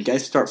 Yeah, I mean,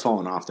 guys start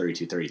falling off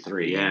 32,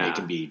 33. Yeah. And it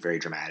can be very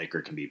dramatic or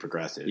it can be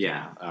progressive.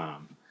 Yeah.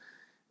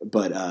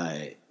 But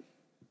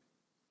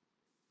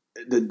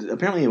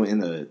apparently in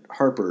the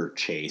Harper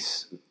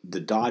chase, the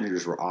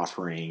Dodgers were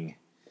offering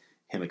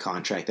him a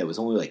contract that was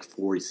only like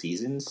 4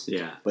 seasons.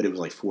 Yeah. But it was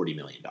like $40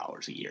 million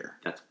a year.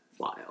 That's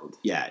wild.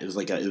 Yeah, it was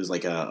like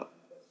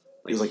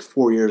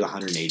 4 years,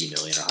 180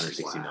 million or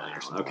 160 million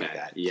or something like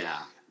that.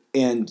 Yeah.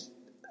 And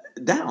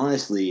that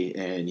honestly,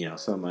 and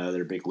some of my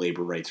other big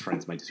labor rights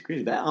friends might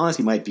disagree, that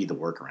honestly might be the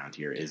workaround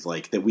here, is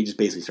like that we just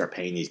basically start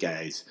paying these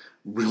guys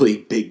really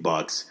big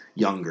bucks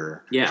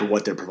younger for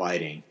what they're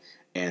providing.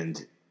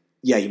 And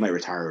yeah, you might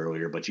retire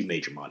earlier, but you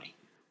made your money.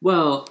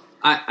 Well,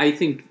 I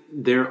think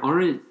there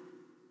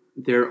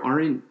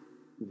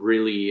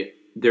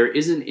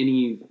isn't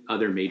any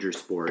other major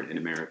sport in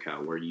America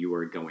where you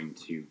are going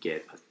to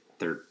get a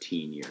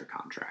 13-year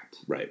contract.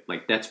 Right.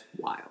 Like, that's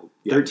wild.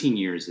 Yeah. 13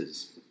 years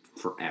is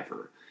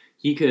forever.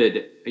 He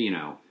could,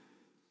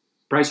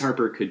 Bryce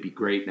Harper could be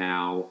great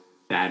now,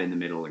 bad in the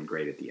middle, and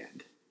great at the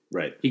end.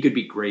 Right. He could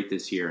be great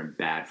this year and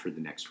bad for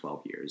the next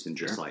 12 years. And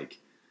just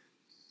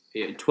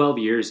 12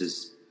 years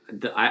is,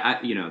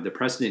 the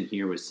precedent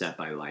here was set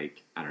by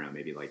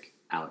maybe like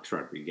Alex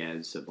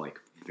Rodriguez of like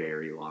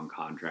very long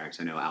contracts.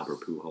 I know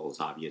Albert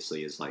Pujols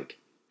obviously is like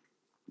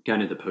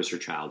kind of the poster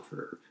child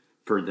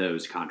for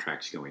those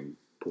contracts going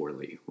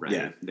poorly, right?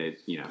 Yeah. That,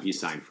 he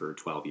signed for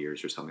 12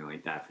 years or something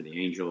like that for the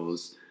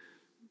Angels,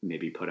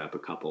 maybe put up a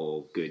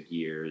couple good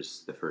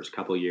years the first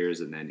couple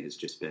years, and then has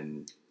just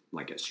been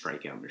like a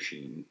strikeout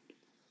machine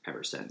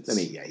ever since. I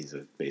mean, yeah, he's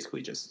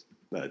basically just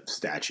a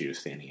statue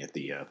standing at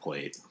the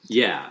plate.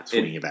 Yeah.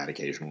 Swinging a bat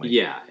occasionally.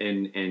 Yeah,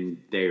 and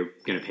they're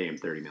going to pay him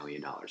 $30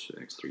 million for the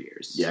next 3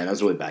 years. Yeah, and that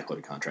was a really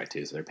backloaded contract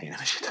too, so they're paying him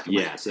a shit ton of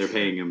money. Yeah, so they're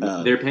paying him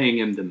they're paying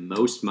him the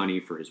most money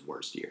for his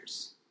worst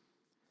years.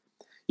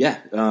 Yeah,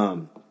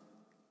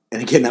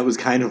 and again, that was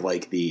kind of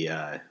like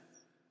the.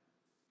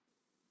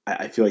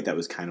 I feel like that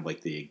was kind of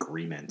like the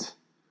agreement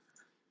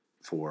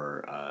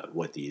for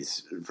what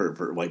these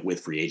for like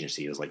with free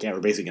agency. It was like, yeah,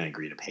 we're basically going to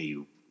agree to pay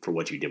you for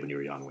what you did when you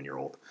were young, when you're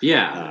old.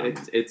 Yeah,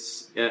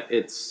 it's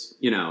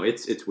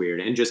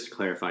weird. And just to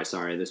clarify,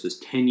 sorry, this was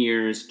 10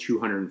 years,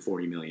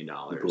 $240 million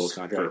for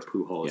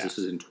Pujols. Yeah. This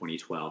was in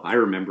 2012. I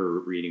remember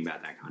reading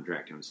about that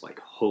contract and I was like,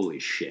 holy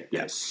shit,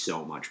 that's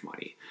so much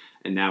money.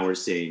 And now we're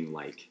seeing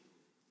like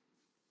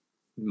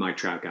Mike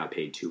Trout got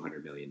paid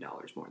 $200 million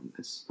more than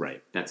this.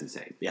 Right. That's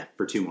insane. Yeah.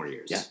 For 2 more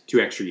years. Yeah.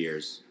 2 extra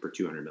years for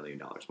 $200 million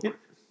more. Yeah. And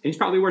he's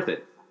probably worth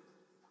it.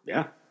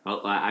 Yeah.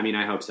 Well, I mean,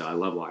 I hope so. I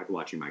love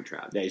watching Mike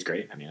Trout. Yeah, he's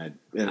great. I mean,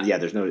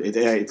 there's no.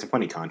 It's a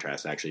funny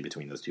contrast actually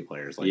between those two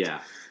players. Like,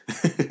 yeah.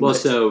 Well,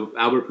 so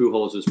Albert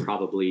Pujols was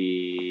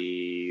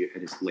probably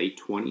in his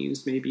late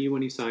 20s, maybe,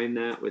 when he signed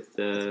that with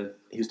the.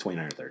 He was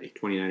 29 or 30.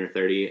 29 or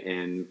 30,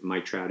 and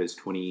Mike Trout is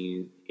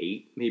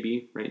 28,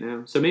 maybe right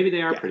now. So maybe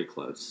they are pretty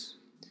close.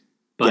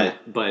 But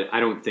I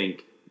don't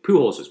think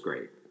Pujols is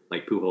great.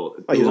 Like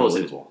Pujols, Oh, he was Pujols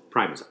in his unbelievable.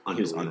 prime was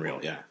He was unbelievable. unreal.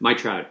 Yeah, Mike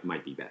Trout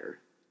might be better.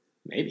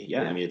 maybe.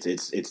 Yeah, Yeah. I mean,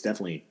 it's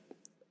definitely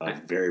a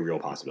very real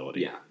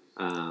possibility. Yeah.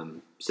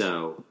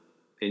 So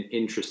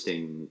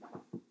interesting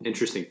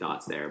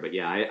thoughts there. But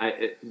yeah,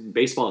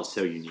 baseball is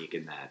so unique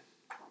in that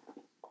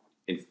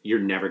you're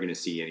never going to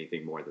see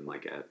anything more than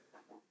like a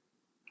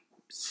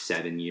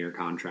 7-year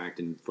contract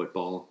in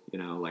football.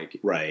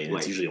 Right. And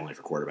like, it's usually only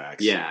for quarterbacks.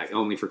 Yeah,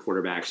 only for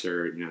quarterbacks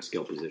or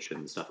skill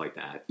positions, stuff like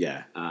that.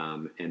 Yeah.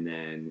 And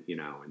then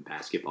in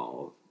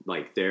basketball,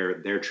 like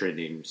they're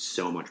trending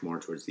so much more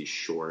towards these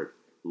short,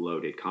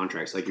 loaded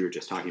contracts, like you were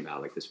just talking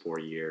about, like this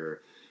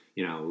 4-year.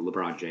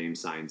 LeBron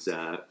James signs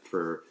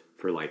for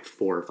like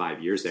 4 or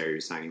 5 years there. He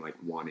was signing like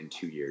 1 and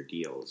 2 year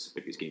deals,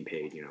 but he was getting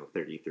paid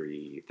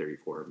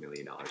 $33-34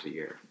 million a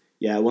year.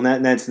 Yeah, well,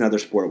 that's another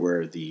sport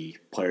where the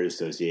Players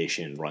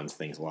Association runs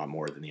things a lot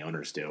more than the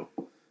owners do.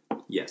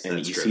 Yes, and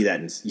that's you true. see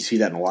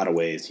that in a lot of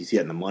ways. You see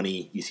that in the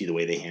money. You see the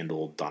way they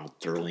handled Donald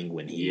Sterling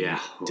when he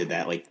did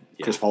that. Like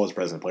Chris Paul was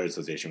president of the Players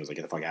Association, was like,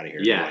 "Get the fuck out of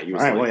here." Yeah, like, all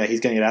right, well, yeah,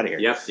 he's gonna get out of here.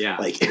 Yep, yeah.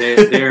 Like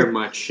they're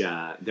much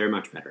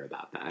better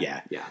about that.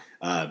 Yeah,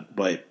 yeah.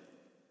 But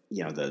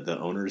the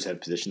owners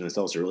have positioned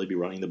themselves to really be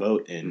running the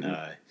boat, and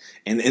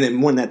and then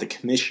more than that, the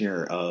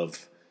commissioner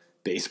of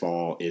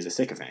baseball is a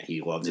sycophant.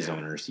 He loves his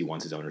owners. He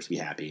wants his owners to be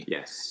happy.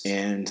 Yes.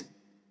 And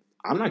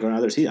I'm not going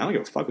out there to see. I don't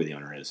give a fuck who the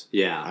owner is.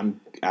 Yeah.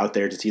 I'm out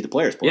there to see the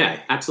players play. Yeah,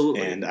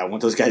 absolutely. And I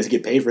want those guys to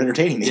get paid for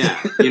entertaining me.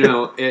 Yeah.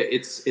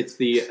 It's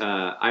the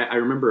I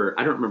remember,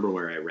 I don't remember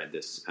where I read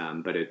this,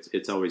 but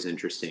it's always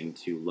interesting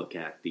to look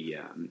at the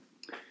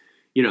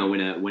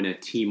when a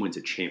team wins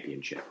a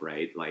championship,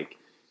 right? Like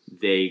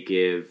they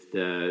give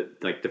the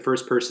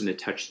first person to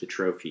touch the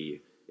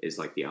trophy is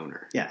like the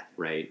owner. Yeah.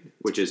 Right.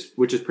 Which is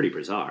pretty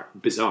bizarre.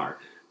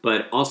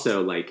 But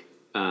also like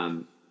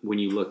when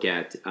you look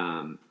at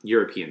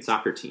European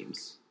soccer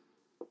teams,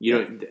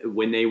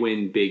 when they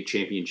win big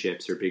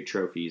championships or big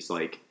trophies,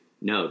 like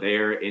no,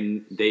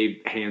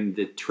 they hand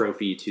the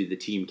trophy to the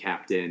team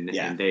captain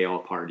and they all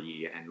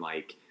party and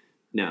like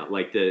no,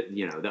 like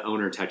the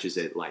owner touches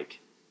it like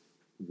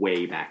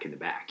way back in the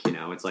back.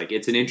 It's like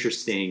it's an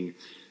interesting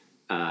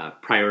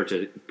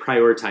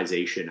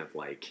prioritization of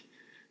like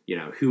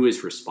who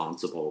is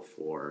responsible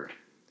for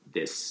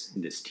this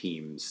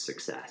team's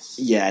success.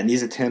 Yeah, and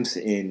these attempts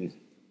in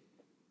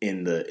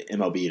the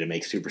MLB to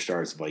make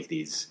superstars of like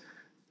these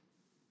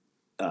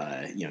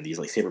these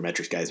like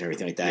sabermetrics guys and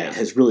everything like that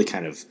has really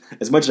kind of,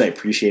 as much as I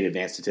appreciate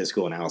advanced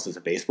statistical analysis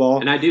of baseball,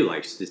 and I do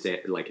like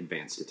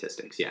advanced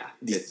statistics. Yeah,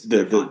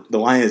 the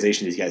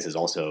lionization of these guys has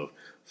also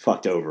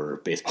fucked over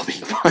baseball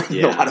being fun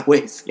in a lot of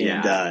ways,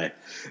 and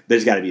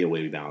there's got to be a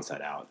way we balance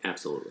that out.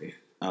 Absolutely.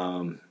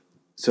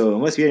 So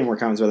unless you have any more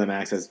comments about that,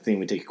 Max, that's the thing.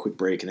 We take a quick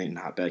break and then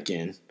hop back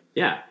in.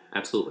 Yeah,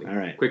 absolutely. All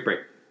right, quick break.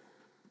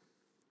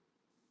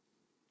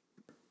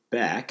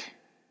 Back.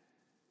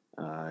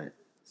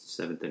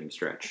 7th inning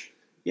stretch.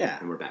 Yeah,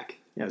 and we're back.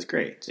 Yeah, it was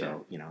great.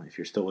 So if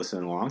you're still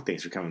listening along,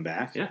 thanks for coming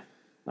back. Yeah.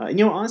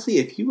 And honestly,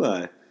 if you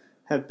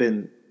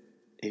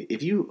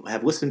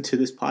have listened to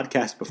this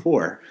podcast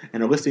before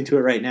and are listening to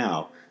it right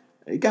now,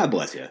 God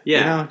bless you.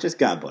 Yeah. Just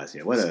God bless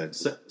you.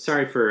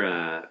 Sorry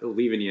for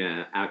leaving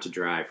you out to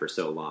dry for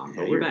so long,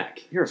 but we're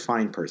back. You're a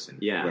fine person,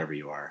 yeah, whoever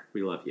you are.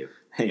 We love you.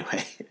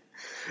 Anyway,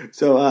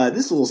 so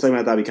this little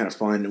segment I thought would be kind of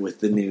fun with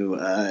the new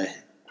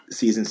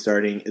season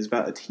starting is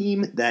about a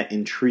team that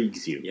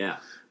intrigues you. Yeah.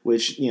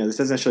 Which, this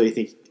doesn't necessarily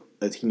think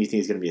a team you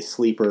think is going to be a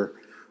sleeper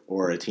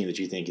or a team that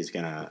you think is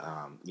going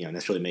to,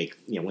 necessarily make,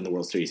 win the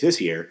World Series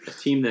this year. A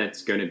team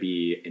that's going to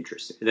be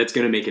interesting. That's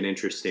going to make it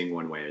interesting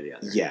one way or the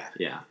other. Yeah.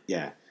 Yeah.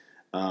 Yeah.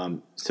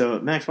 So,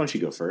 Max, why don't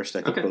you go first?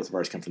 I think both of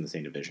ours come from the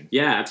same division.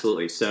 Yeah,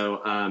 absolutely.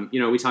 So,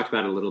 we talked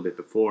about it a little bit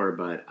before,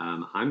 but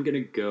I'm going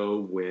to go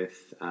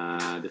with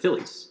the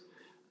Phillies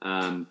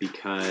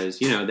because,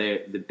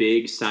 the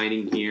big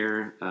signing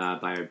here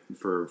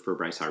for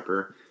Bryce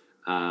Harper.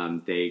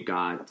 They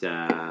got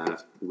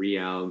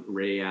Real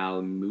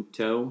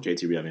Muto.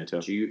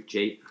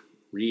 JT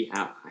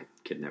Realmuto. I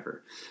could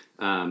never.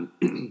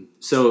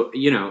 So,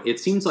 it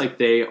seems like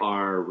they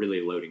are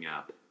really loading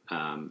up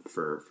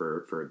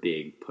for a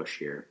big push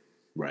here.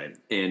 Right.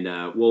 And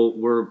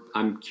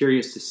I'm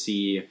curious to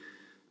see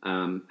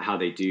how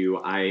they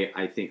do.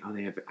 I think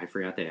I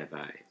forgot they have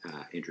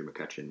Andrew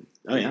McCutchen.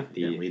 Oh yeah,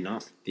 leading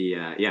off.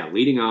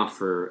 Leading off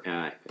for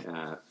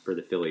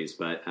the Phillies,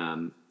 but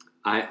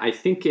I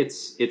think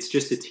it's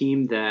just a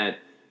team that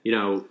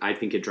I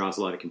think it draws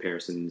a lot of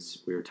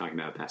comparisons. We were talking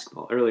about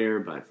basketball earlier,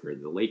 but for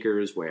the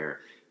Lakers,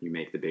 where you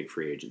make the big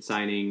free agent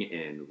signing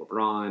and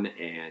LeBron,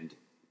 and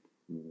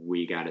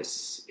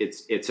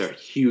it's a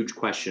huge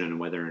question on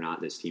whether or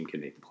not this team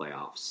can make the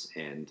playoffs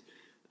and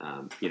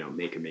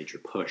make a major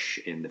push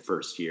in the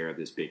first year of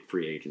this big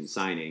free agent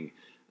signing.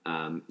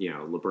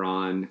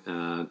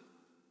 LeBron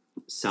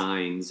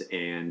signs,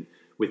 and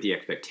with the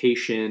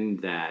expectation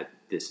that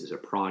this is a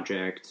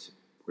project,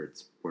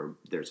 where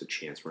there's a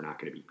chance we're not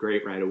going to be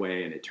great right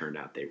away, and it turned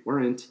out they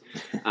weren't.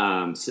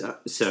 It'll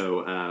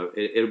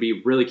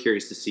be really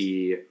curious to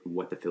see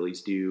what the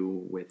Phillies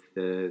do with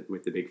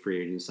the big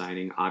free agent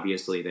signing.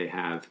 Obviously, they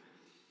have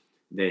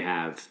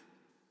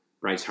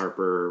Bryce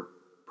Harper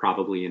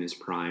probably in his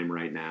prime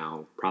right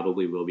now.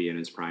 Probably will be in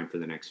his prime for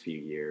the next few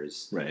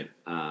years. Right.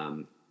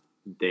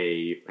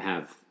 They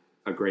have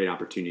a great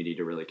opportunity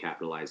to really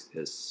capitalize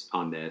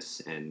on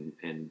this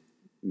and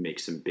make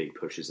some big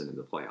pushes into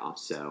the playoffs.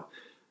 So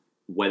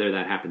whether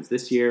that happens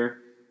this year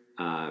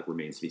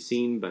remains to be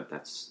seen, but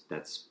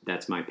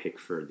that's my pick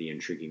for the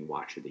intriguing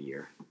watch of the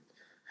year.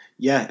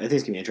 Yeah, I think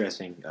it's gonna be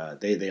interesting.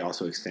 They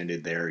also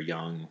extended their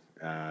young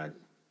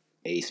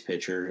ace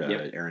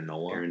pitcher, Aaron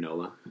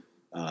Nola.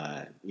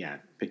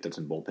 Picked up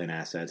some bullpen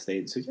assets.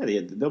 They'll be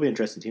an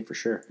interesting team for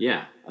sure.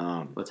 Yeah,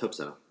 let's hope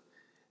so.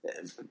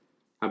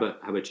 How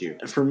about you?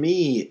 For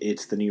me,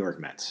 it's the New York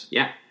Mets.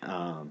 Yeah.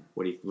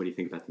 What do you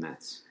think about the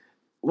Mets?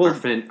 Well,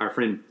 our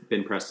friend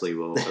Ben Presley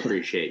will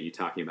appreciate you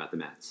talking about the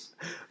Mets.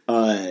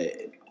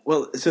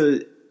 So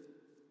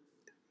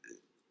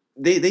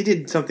they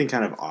did something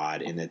kind of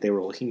odd in that they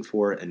were looking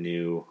for a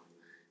new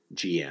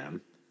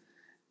GM,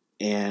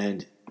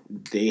 and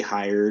they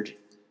hired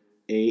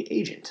a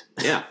agent.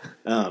 Yeah.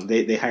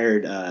 They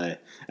hired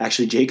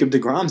actually Jacob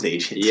deGrom's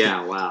agent.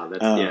 Yeah. Wow.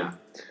 That's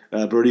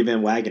Brody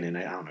Van Wagenen.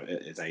 I don't know.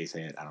 Is that how you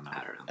say it? I don't know.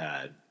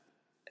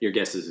 Your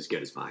guess is as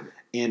good as mine.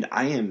 And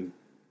I am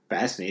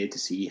fascinated to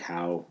see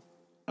how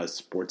a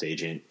sports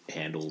agent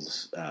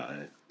handles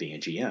being a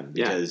GM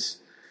because,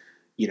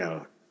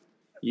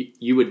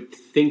 you would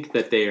think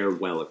that they are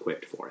well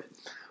equipped for it.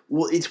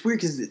 Well, it's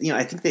weird because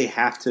I think they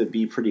have to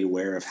be pretty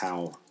aware of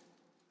how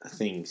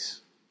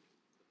things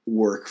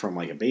work from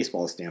like a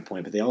baseball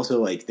standpoint, but they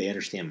also they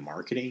understand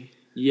marketing.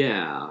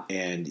 Yeah,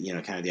 and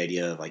kind of the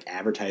idea of like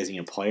advertising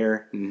a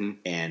player, mm-hmm.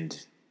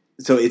 and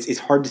so it's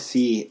hard to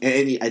see.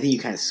 And I think you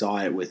kind of saw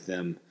it with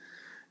them.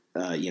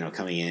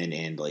 Coming in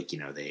and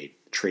they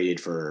traded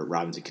for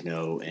Robinson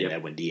Cano and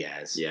Edwin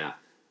Diaz. Yeah.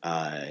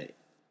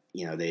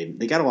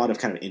 They got a lot of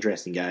kind of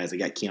interesting guys. They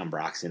got Keon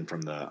Broxton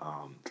from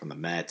the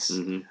Mets,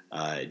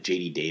 mm-hmm.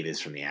 J.D. Davis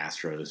from the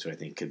Astros, who I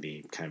think could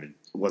be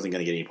wasn't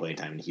going to get any playing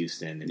time in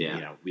Houston, and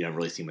we haven't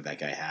really seen what that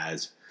guy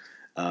has.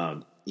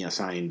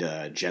 Signed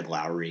Jed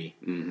Lowry,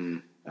 mm-hmm.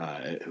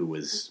 Who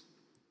was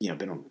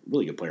been a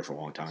really good player for a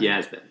long time. Yeah,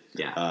 has been.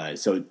 Yeah.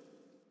 So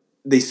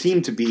they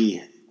seem to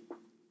be.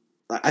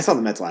 I saw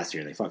the Mets last year,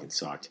 and they fucking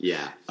sucked.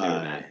 Yeah,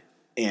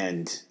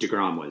 and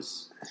DeGrom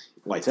was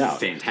lights out,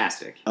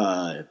 fantastic.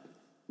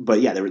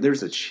 But yeah, there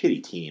was a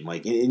shitty team.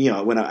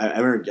 When I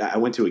remember, I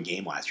went to a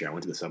game last year. I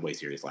went to the Subway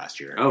Series last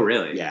year. Oh,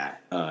 really? Yeah,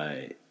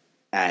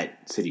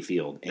 at Citi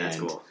Field. That's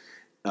and, cool.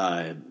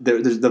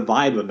 There's the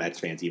vibe of Mets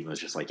fans even was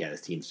just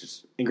this team's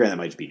just. And granted, that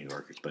might just be New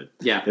Yorkers, but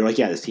they're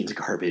this team's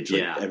garbage.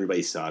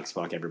 Everybody sucks.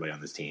 Fuck everybody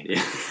on this team.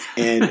 Yeah.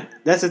 And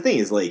that's the thing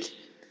is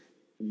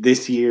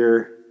this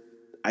year,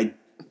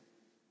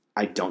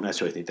 I don't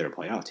necessarily think they're a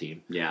playoff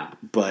team. Yeah.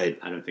 But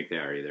I don't think they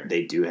are either.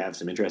 They do have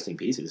some interesting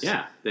pieces.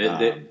 Yeah.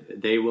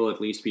 They will at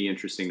least be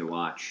interesting to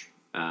watch.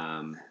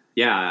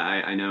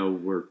 I know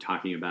we're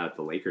talking about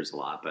the Lakers a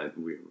lot, but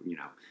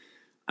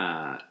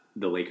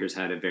the Lakers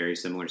had a very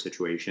similar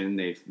situation.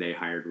 They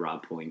hired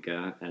Rob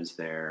Pelinka as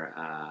their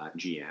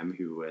GM,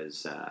 who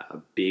was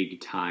a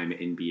big time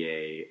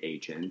NBA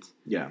agent.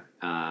 Yeah.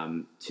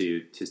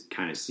 To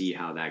kind of see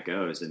how that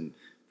goes. And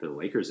for the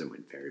Lakers, it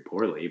went very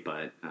poorly,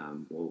 but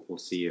we'll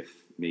see if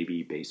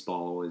maybe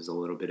baseball is a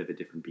little bit of a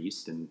different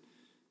beast. And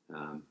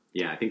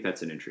I think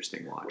that's an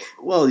interesting watch.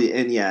 Well,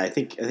 and I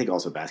think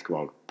also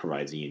basketball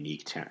provides a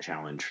unique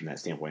challenge from that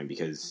standpoint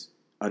because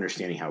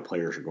understanding how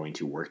players are going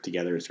to work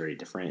together is very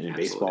different. And in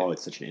baseball,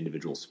 it's such an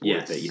individual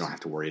sport that you don't have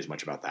to worry as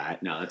much about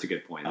that. No, that's a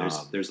good point.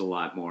 There's a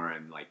lot more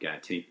in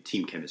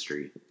team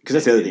chemistry. Because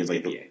that's the other thing is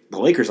the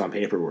Lakers on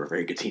paper were a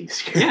very good team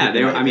this year. Yeah,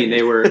 they were. I mean,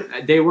 they were.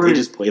 They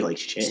just played like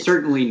shit.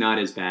 Certainly not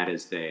as bad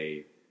as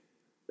they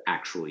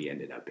actually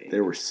ended up being.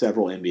 There were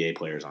several NBA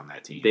players on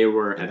that team.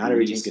 Not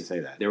every team can say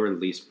that. There were at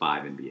least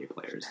 5 NBA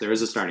players. There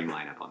was a starting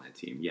lineup on that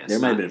team. Yes, there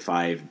might have been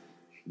 5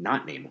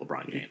 not named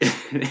LeBron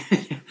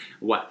James.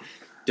 What?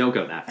 Don't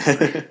go that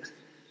far.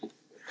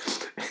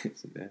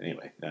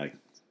 Anyway,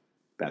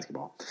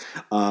 basketball.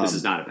 This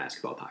is not a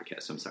basketball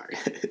podcast. I'm sorry.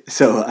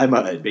 So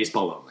I'm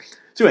baseball only.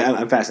 So anyway,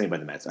 I'm fascinated by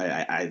the Mets.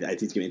 I think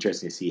it's going to be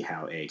interesting to see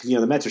how because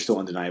the Mets are still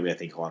undeniably, I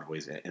think, a lot of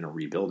ways in a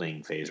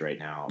rebuilding phase right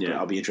now. Yeah. But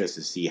I'll be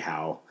interested to see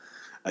how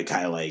a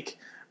guy like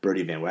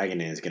Brody Van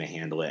Wagenen is going to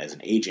handle it as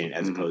an agent,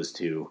 as opposed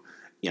to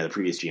the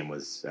previous GM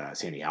was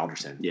Sandy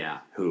Alderson,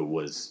 who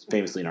was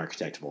famously an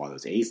architect of a lot of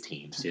those A's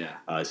teams. Yeah.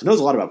 So knows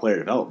a lot about player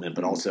development,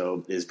 but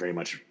also is very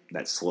much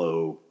that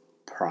slow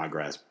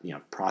progress,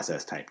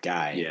 process type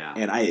guy. Yeah.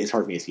 And it's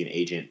hard for me to see an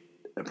agent,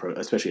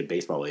 especially a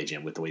baseball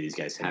agent, with the way these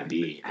guys tend to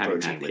be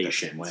approaching it the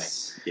same way.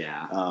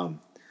 Yeah.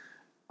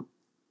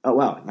 Oh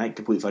wow, I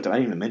completely fucked up. I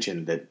didn't even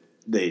mention that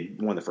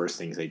one of the first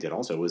things they did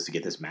also was to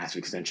get this massive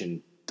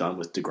extension done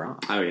with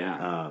DeGrom. Oh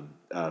yeah.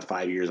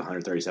 5 years,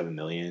 $137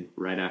 million.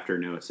 Right after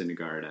Noah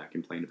Syndergaard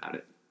complained about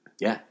it.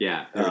 Yeah,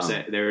 Yeah, Noah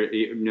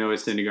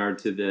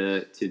Syndergaard to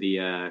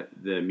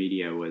the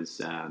media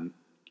was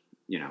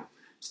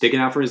sticking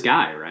out for his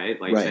guy,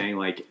 right? Like saying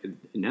like,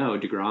 no,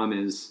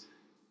 DeGrom is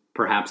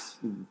perhaps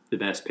the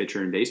best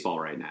pitcher in baseball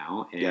right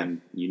now,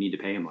 and you need to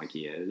pay him like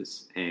he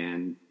is,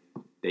 and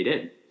they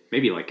did.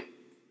 Maybe like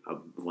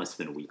less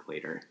than a week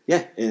later.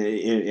 Yeah,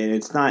 and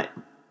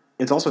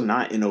it's also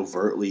not an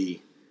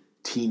overtly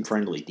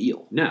team-friendly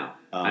deal. No,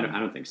 I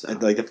don't think so.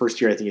 Like the first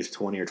year, I think it's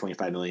 20 or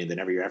 25 million. Then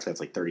every year after that's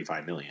like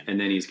 35 million. And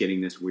then he's getting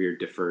this weird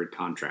deferred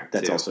contract.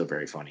 That's too. Also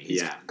very funny.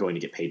 He's going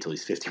to get paid till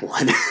he's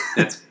 51.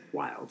 That's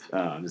wild.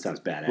 This sounds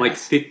badass. Like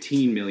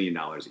 $15 million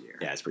a year.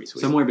 Yeah, it's pretty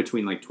sweet. Somewhere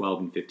between like $12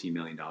 and $15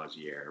 million a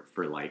year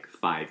for like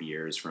 5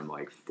 years, from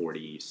like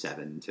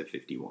 47 to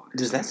 51.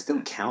 Does that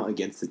still count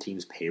against the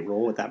team's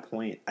payroll at that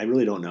point? I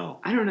really don't know.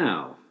 I don't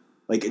know.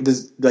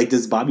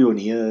 Does Bobby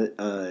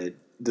Bonilla?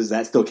 Does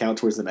that still count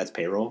towards the Mets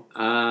payroll?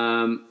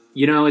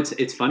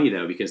 It's funny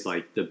though, because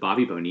like the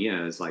Bobby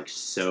Bonilla is like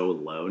so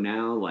low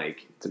now.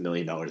 Like it's $1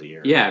 million a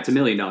year. Yeah, it's $1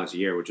 million a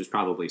year, which is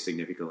probably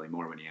significantly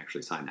more when he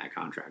actually signed that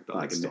contract. But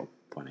like still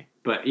plenty.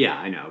 But yeah,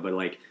 I know. But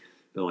like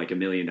 $1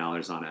 million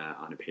on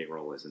a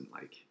payroll isn't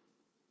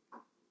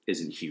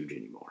huge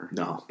anymore.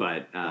 No.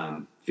 But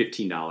 $15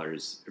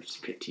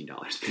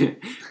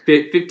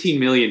 $15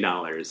 million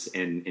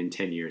in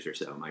 10 years or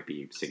so might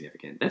be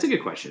significant. That's a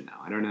good question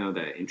though. I don't know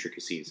the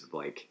intricacies of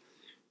like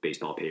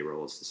baseball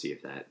payrolls to see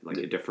if that like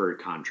a deferred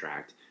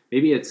contract.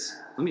 Maybe it's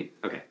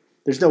okay.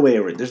 There's no way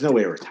a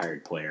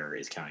retired player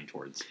is counting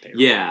towards payroll.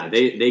 Yeah,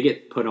 they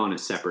get put on a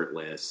separate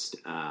list.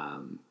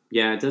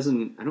 It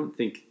doesn't. I don't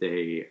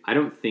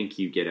think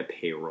you get a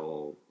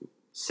payroll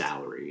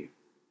salary.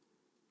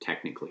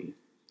 Technically,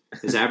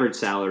 his average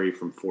salary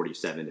from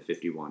 47 to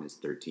 51 is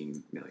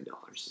 $13 million.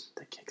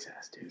 That kicks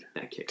ass, dude.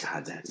 That kicks.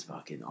 God, that's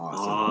fucking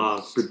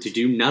awesome. To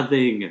do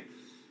nothing,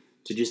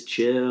 to just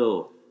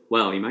chill.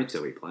 Well, he might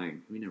still be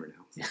playing. We never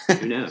know.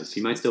 Who knows? He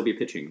might still be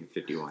pitching at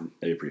 51.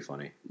 That'd be pretty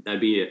funny.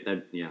 That'd be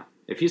it. Yeah.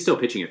 If he's still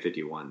pitching at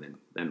 51, then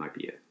that might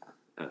be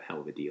a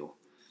hell of a deal.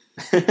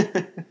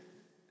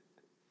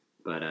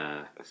 But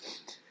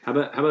how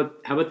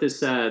about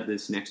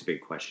this next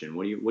big question?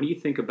 What do you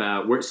think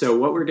about? So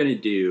what we're going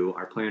to do?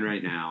 Our plan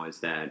right now is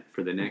that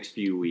for the next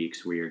few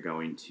weeks we are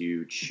going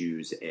to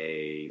choose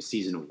a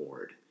season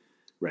award.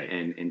 Right.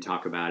 And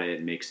talk about it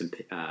and make some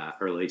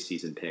early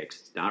season picks.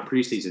 It's not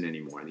preseason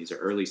anymore. These are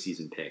early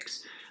season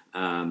picks.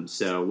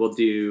 So we'll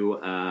do,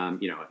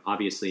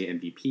 obviously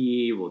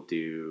MVP. We'll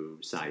do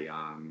Cy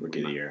Young.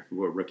 Rookie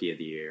of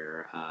the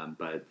Year.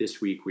 But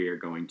this week we are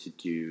going to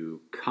do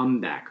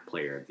comeback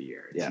player of the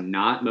year. It's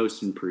not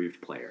most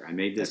improved player. I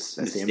made this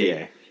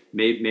mistake.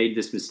 Made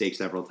this mistake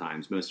several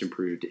times. Most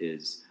improved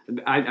is,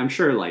 I'm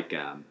sure like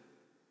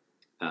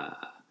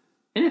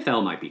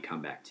NFL might be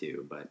comeback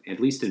too, but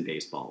at least in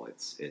baseball,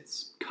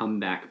 it's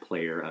comeback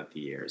player of the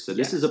year. So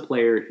this is a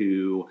player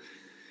who,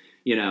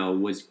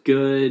 was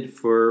good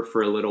for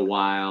a little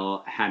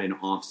while, had an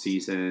off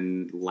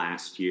season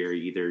last year,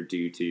 either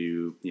due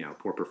to,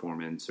 poor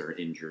performance or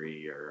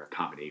injury or a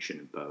combination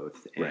of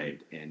both.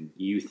 And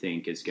you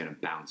think is going to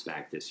bounce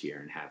back this year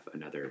and have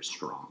another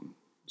strong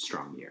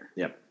year.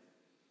 Yep.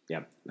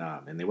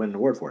 And they win an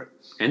award for it.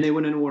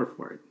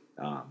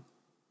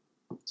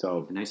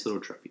 So a nice little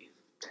trophy.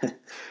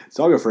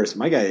 So I'll go first.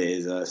 My guy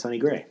is Sonny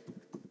Gray.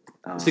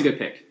 It's a good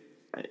pick.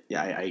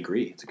 I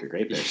agree. It's a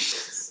great pick.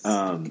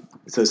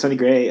 So Sonny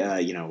Gray,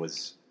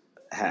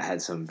 had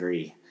some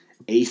very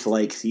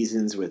ace-like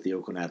seasons with the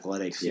Oakland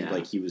Athletics. Seemed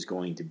like he was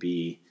going to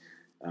be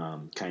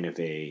kind of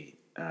a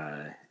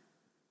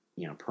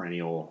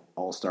perennial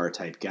all-star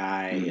type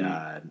guy.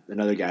 Mm-hmm.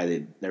 Another guy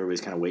that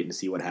everybody's kind of waiting to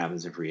see what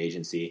happens in free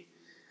agency.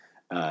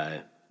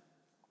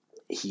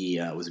 He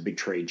was a big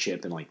trade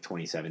chip in like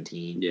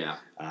 2017. Yeah.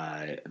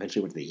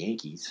 Eventually went to the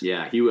Yankees.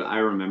 Yeah. I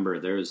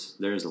remember there's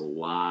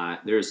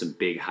some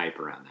big hype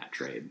around that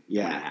trade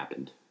when it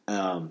happened.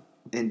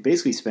 And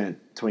basically spent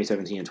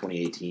 2017 and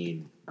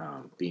 2018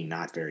 being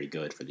not very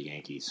good for the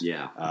Yankees.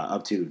 Yeah.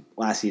 Up to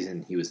last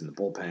season, he was in the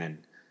bullpen.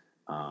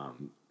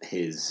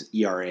 His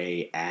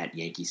ERA at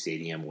Yankee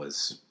Stadium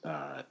was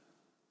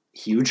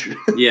huge.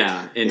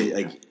 Yeah. And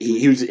like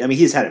he was. I mean,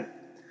 he's had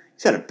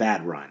a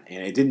bad run,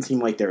 and it didn't seem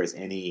like there was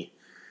any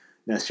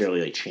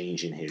necessarily like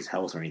change in his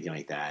health or anything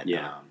like that.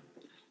 Yeah,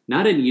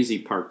 not an easy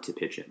park to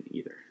pitch in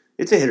either.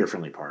 It's a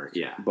hitter-friendly park.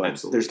 Yeah, but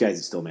absolutely. There's guys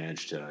that still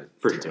manage to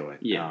do it.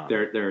 Yeah,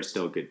 there are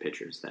still good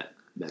pitchers that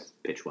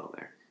pitch well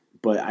there.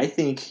 But I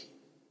think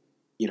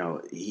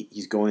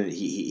he's going.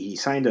 He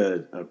signed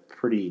a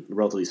pretty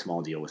relatively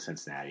small deal with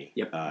Cincinnati.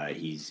 Yep.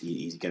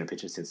 He's going to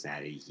pitch in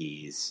Cincinnati.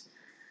 He's,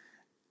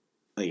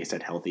 like I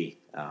said, healthy.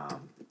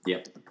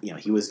 Yep.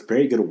 He was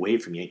very good away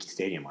from Yankee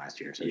Stadium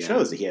last year, so it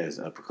shows that he has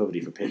a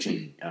proclivity for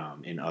pitching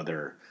in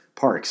other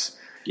parks.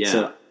 Yeah.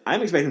 So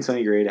I'm expecting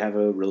Sonny Gray to have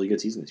a really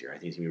good season this year. I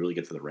think he's going to be really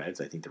good for the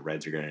Reds. I think the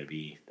Reds are going to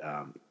be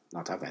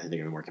not top. I think they're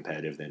going to be more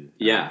competitive than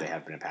they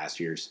have been in past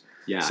years.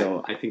 Yeah.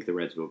 So I think the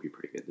Reds will be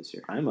pretty good this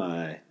year. I'm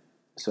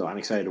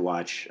excited to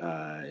watch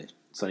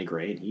Sonny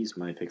Gray, and he's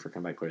my pick for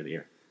comeback player of the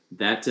year.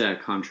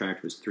 That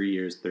contract was 3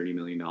 years, $30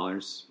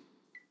 million.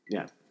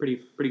 Yeah.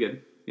 Pretty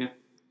good. Yeah.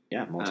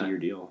 Yeah, multi-year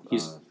deal.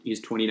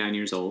 He's 29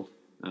 years old.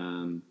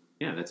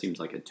 Yeah, that seems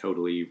like a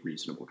totally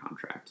reasonable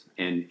contract.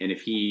 And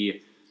if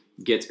he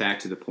gets back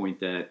to the point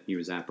that he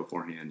was at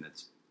beforehand,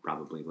 that's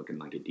probably looking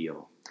like a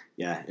deal.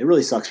 Yeah, it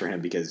really sucks for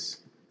him because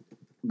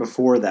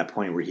before that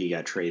point where he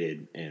got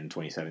traded in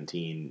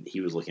 2017,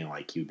 he was looking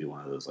like he would be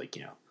one of those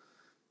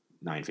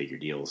 9-figure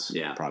deals.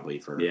 Yeah, probably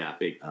for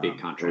big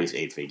contract, at least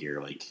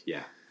 8-figure,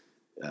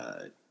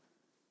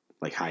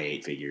 high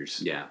 8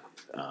 figures. Yeah,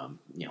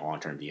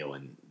 long-term deal,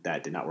 and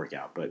that did not work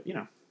out. But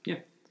yeah,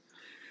 good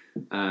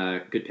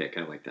pick.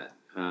 I like that.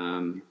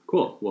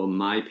 Cool. Well,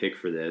 my pick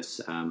for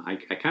this, I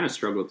kind of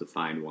struggled to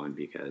find one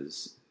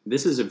because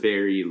this is a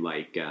very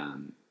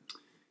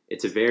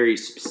it's a very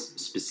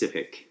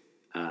specific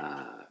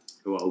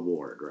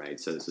award, right?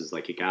 So this is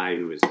like a guy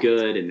who is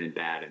good and then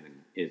bad and then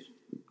is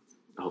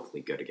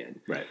hopefully good again.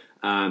 Right.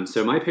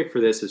 So my pick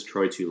for this is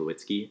Troy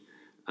Tulowitzki.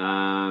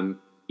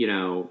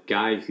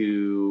 Guy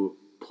who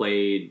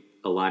played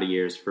a lot of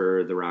years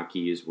for the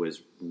Rockies,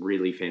 was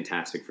really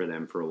fantastic for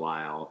them for a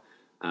while.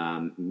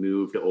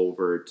 Moved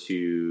over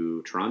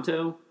to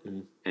Toronto,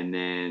 and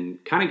then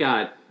kind of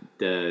got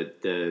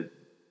the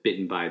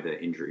bitten by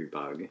the injury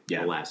bug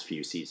the last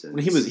few seasons.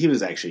 Well, he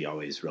was actually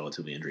always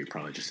relatively injury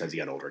prone. Just as he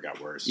got older, it got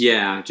worse.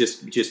 Yeah,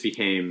 just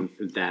became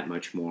that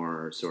much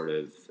more sort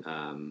of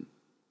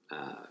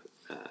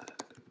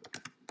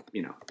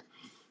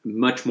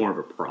much more of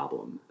a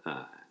problem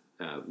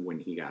when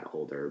he got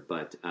older.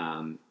 But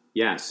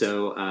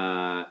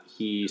so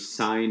he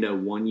signed a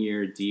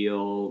 1-year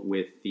deal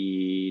with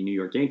the New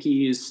York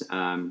Yankees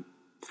for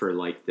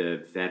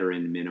the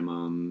veteran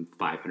minimum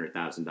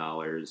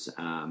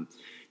 $500,000.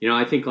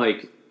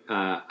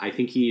 I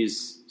think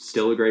he's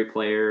still a great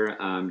player.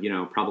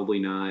 Probably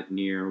not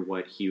near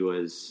what he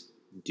was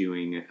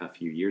doing a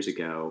few years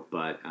ago,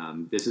 but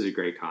this is a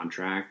great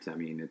contract. I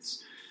mean,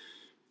 it's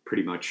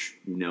pretty much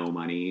no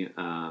money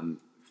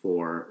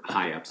for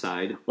high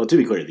upside. Well, to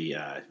be clear, the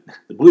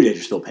Blue Jays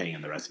are still paying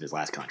him the rest of his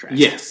last contract.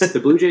 Yes, the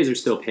Blue Jays are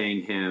still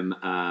paying him.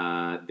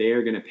 They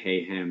are going to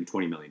pay him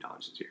 $20 million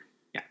this year.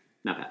 Yeah,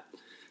 not bad.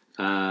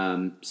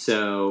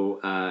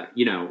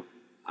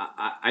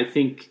 I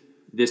think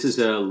this is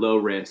a low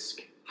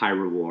risk, high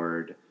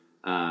reward.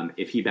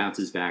 If he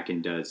bounces back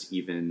and does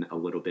even a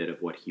little bit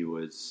of what he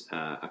was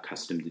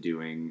accustomed to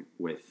doing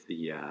with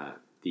the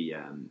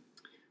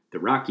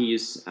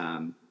Rockies,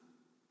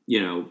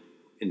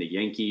 in the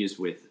Yankees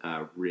with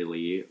a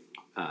really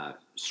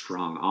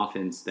strong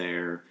offense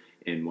there,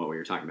 and what we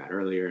were talking about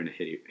earlier in a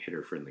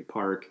hitter-friendly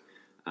park,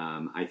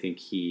 I think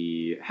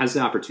he has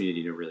the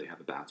opportunity to really have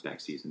a bounce-back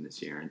season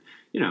this year. And,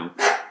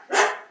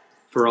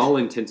 for all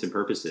intents and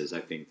purposes, I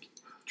think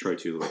Troy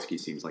Tulowitzki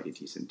seems like a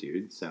decent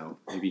dude. So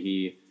maybe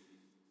he,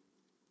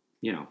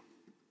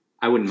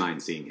 I wouldn't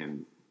mind seeing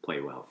him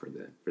play well for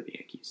the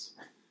Yankees.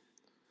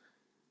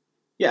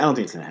 Yeah, I don't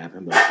think it's going to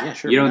happen, but yeah,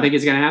 sure. You don't think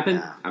it's going to happen?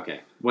 No.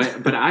 Okay.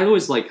 But I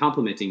was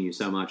complimenting you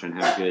so much on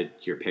how good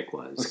your pick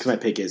was. Because my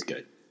pick is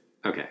good.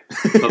 Okay.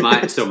 But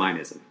mine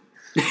isn't.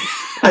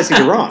 I think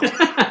you're wrong.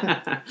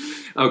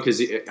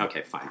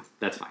 Okay, fine.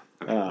 That's fine.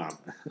 Okay.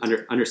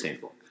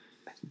 Understandable.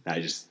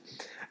 I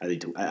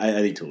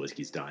think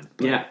Tulowitzki's done.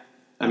 But, yeah.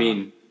 I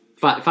mean,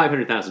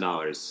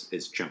 $500,000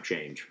 is chump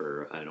change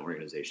for an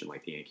organization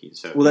like the Yankees.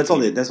 So well, that's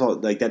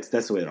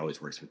the way it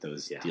always works with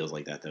those deals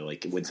like that, though.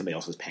 Like when somebody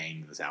else is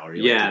paying the salary,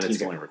 the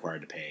team's only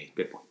required to pay.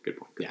 Good point.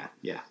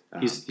 Yeah.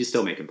 He's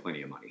still making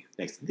plenty of money.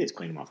 They just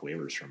claimed him off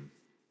waivers from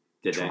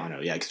Did Toronto.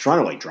 They? Yeah, because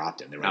Toronto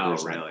dropped him. They were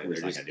really? We're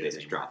not going to do this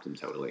anymore. Dropped him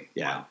totally.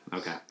 Yeah. Wow.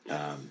 Okay.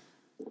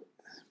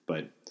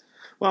 But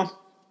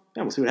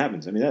yeah, we'll see what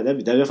happens. I mean,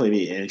 that'd definitely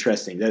be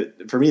interesting.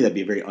 For me, that'd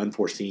be a very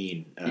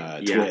unforeseen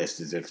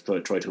twist, is if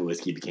Troy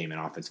Tulowitzki became an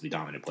offensively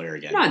dominant player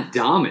again. Not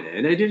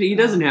dominant. He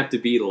doesn't have to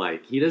be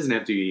he doesn't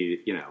have to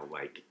be,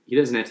 he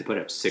doesn't have to put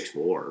up 6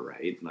 WAR,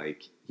 right?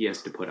 He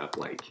has to put up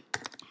 3.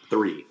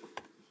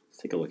 Let's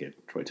take a look at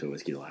Troy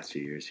Tulowitzki the last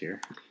few years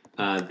here.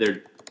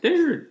 They're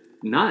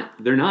not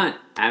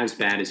as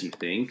bad as you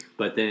think,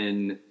 but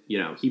then he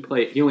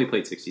only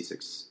played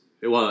 66.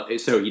 Well,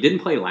 so he didn't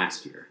play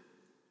last year,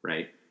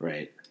 right?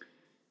 Right.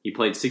 He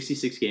played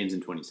 66 games in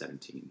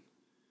 2017.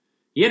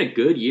 He had a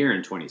good year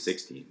in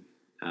 2016.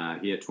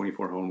 He had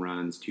 24 home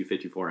runs,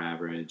 254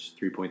 average,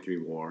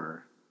 3.3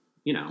 WAR.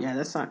 Yeah,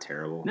 that's not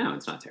terrible. No,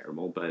 it's not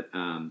terrible, but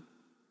I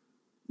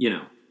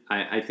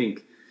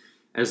think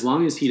as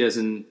long as he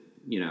doesn't,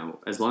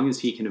 as long as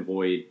he can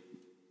avoid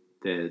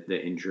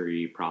the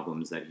injury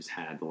problems that he's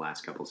had the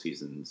last couple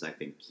seasons, I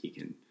think he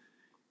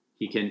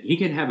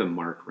can have a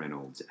Mark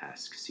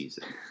Reynolds-esque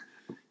season.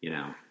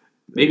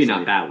 Maybe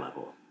not that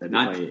level,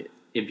 not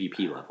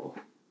MVP level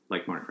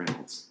like Mark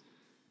Reynolds.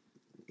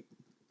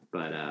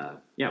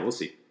 But we'll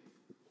see.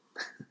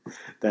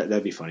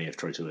 That'd be funny if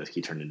Troy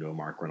Tulowitzki turned into a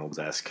Mark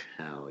Reynolds-esque.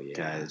 Hell yeah,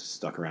 guy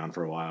stuck around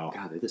for a while.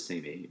 God, they're the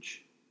same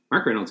age.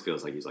 Mark Reynolds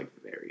feels like he's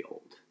very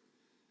old.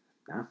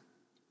 Yeah.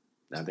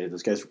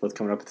 Those guys were both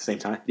coming up at the same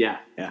time. Yeah.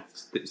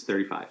 It's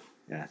 35.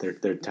 Yeah,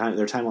 their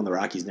time on the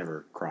Rockies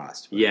never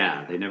crossed.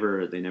 But, they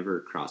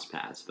never crossed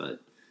paths, but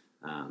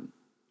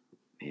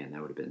Man,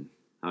 that would have been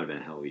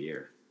a hell of a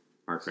year.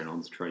 Mark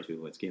Reynolds, Troy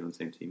Tulowitzki on the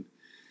same team.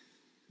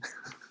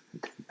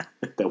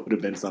 That would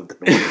have been something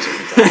to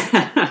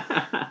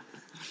watch.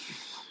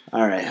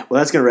 All right. Well,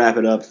 that's going to wrap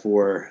it up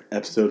for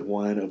episode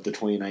 1 of the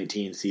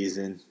 2019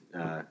 season.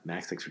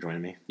 Max, thanks for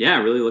joining me. Yeah,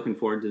 really looking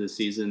forward to the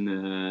season.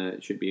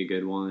 It should be a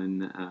good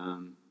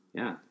one.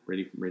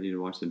 Ready to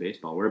watch some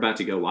baseball. We're about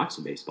to go watch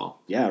some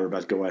baseball. Yeah, we're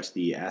about to go watch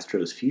the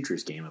Astros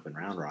Futures game up in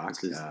Round Rock.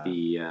 This is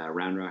the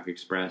Round Rock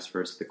Express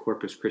versus the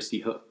Corpus Christi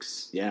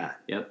Hooks. Yeah.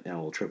 Yep. And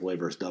a little AAA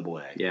versus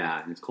AA.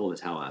 Yeah, and it's cold as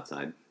hell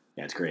outside.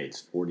 Yeah, it's great.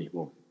 It's 40.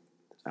 Well,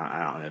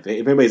 I don't know.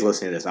 If anybody's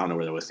listening to this, I don't know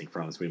where they're listening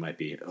from, so we might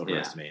be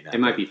overestimating that. It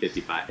might be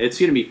 55. It's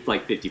going to be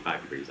like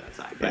 55 degrees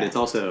outside, but it's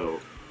also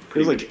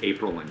pretty much like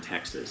April in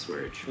Texas,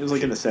 where it was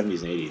like in the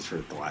 70s and 80s for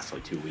the last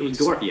 2 weeks.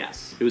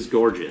 It was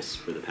gorgeous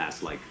for the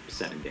past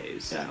 7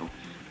 days. So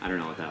I don't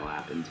know what that'll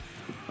happen.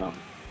 Well,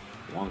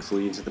 long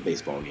sleeves at the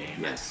baseball game.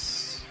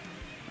 Yes.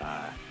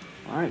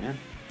 All right, man.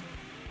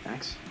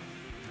 Max.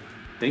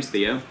 Thanks,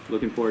 Theo.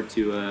 Looking forward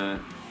to a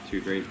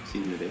great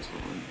season of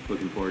baseball, and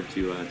looking forward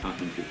to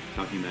talking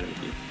about it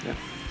with you. Yeah.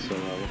 So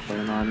we'll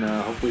plan on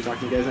hopefully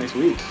talking to you guys next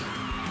week.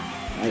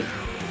 All right.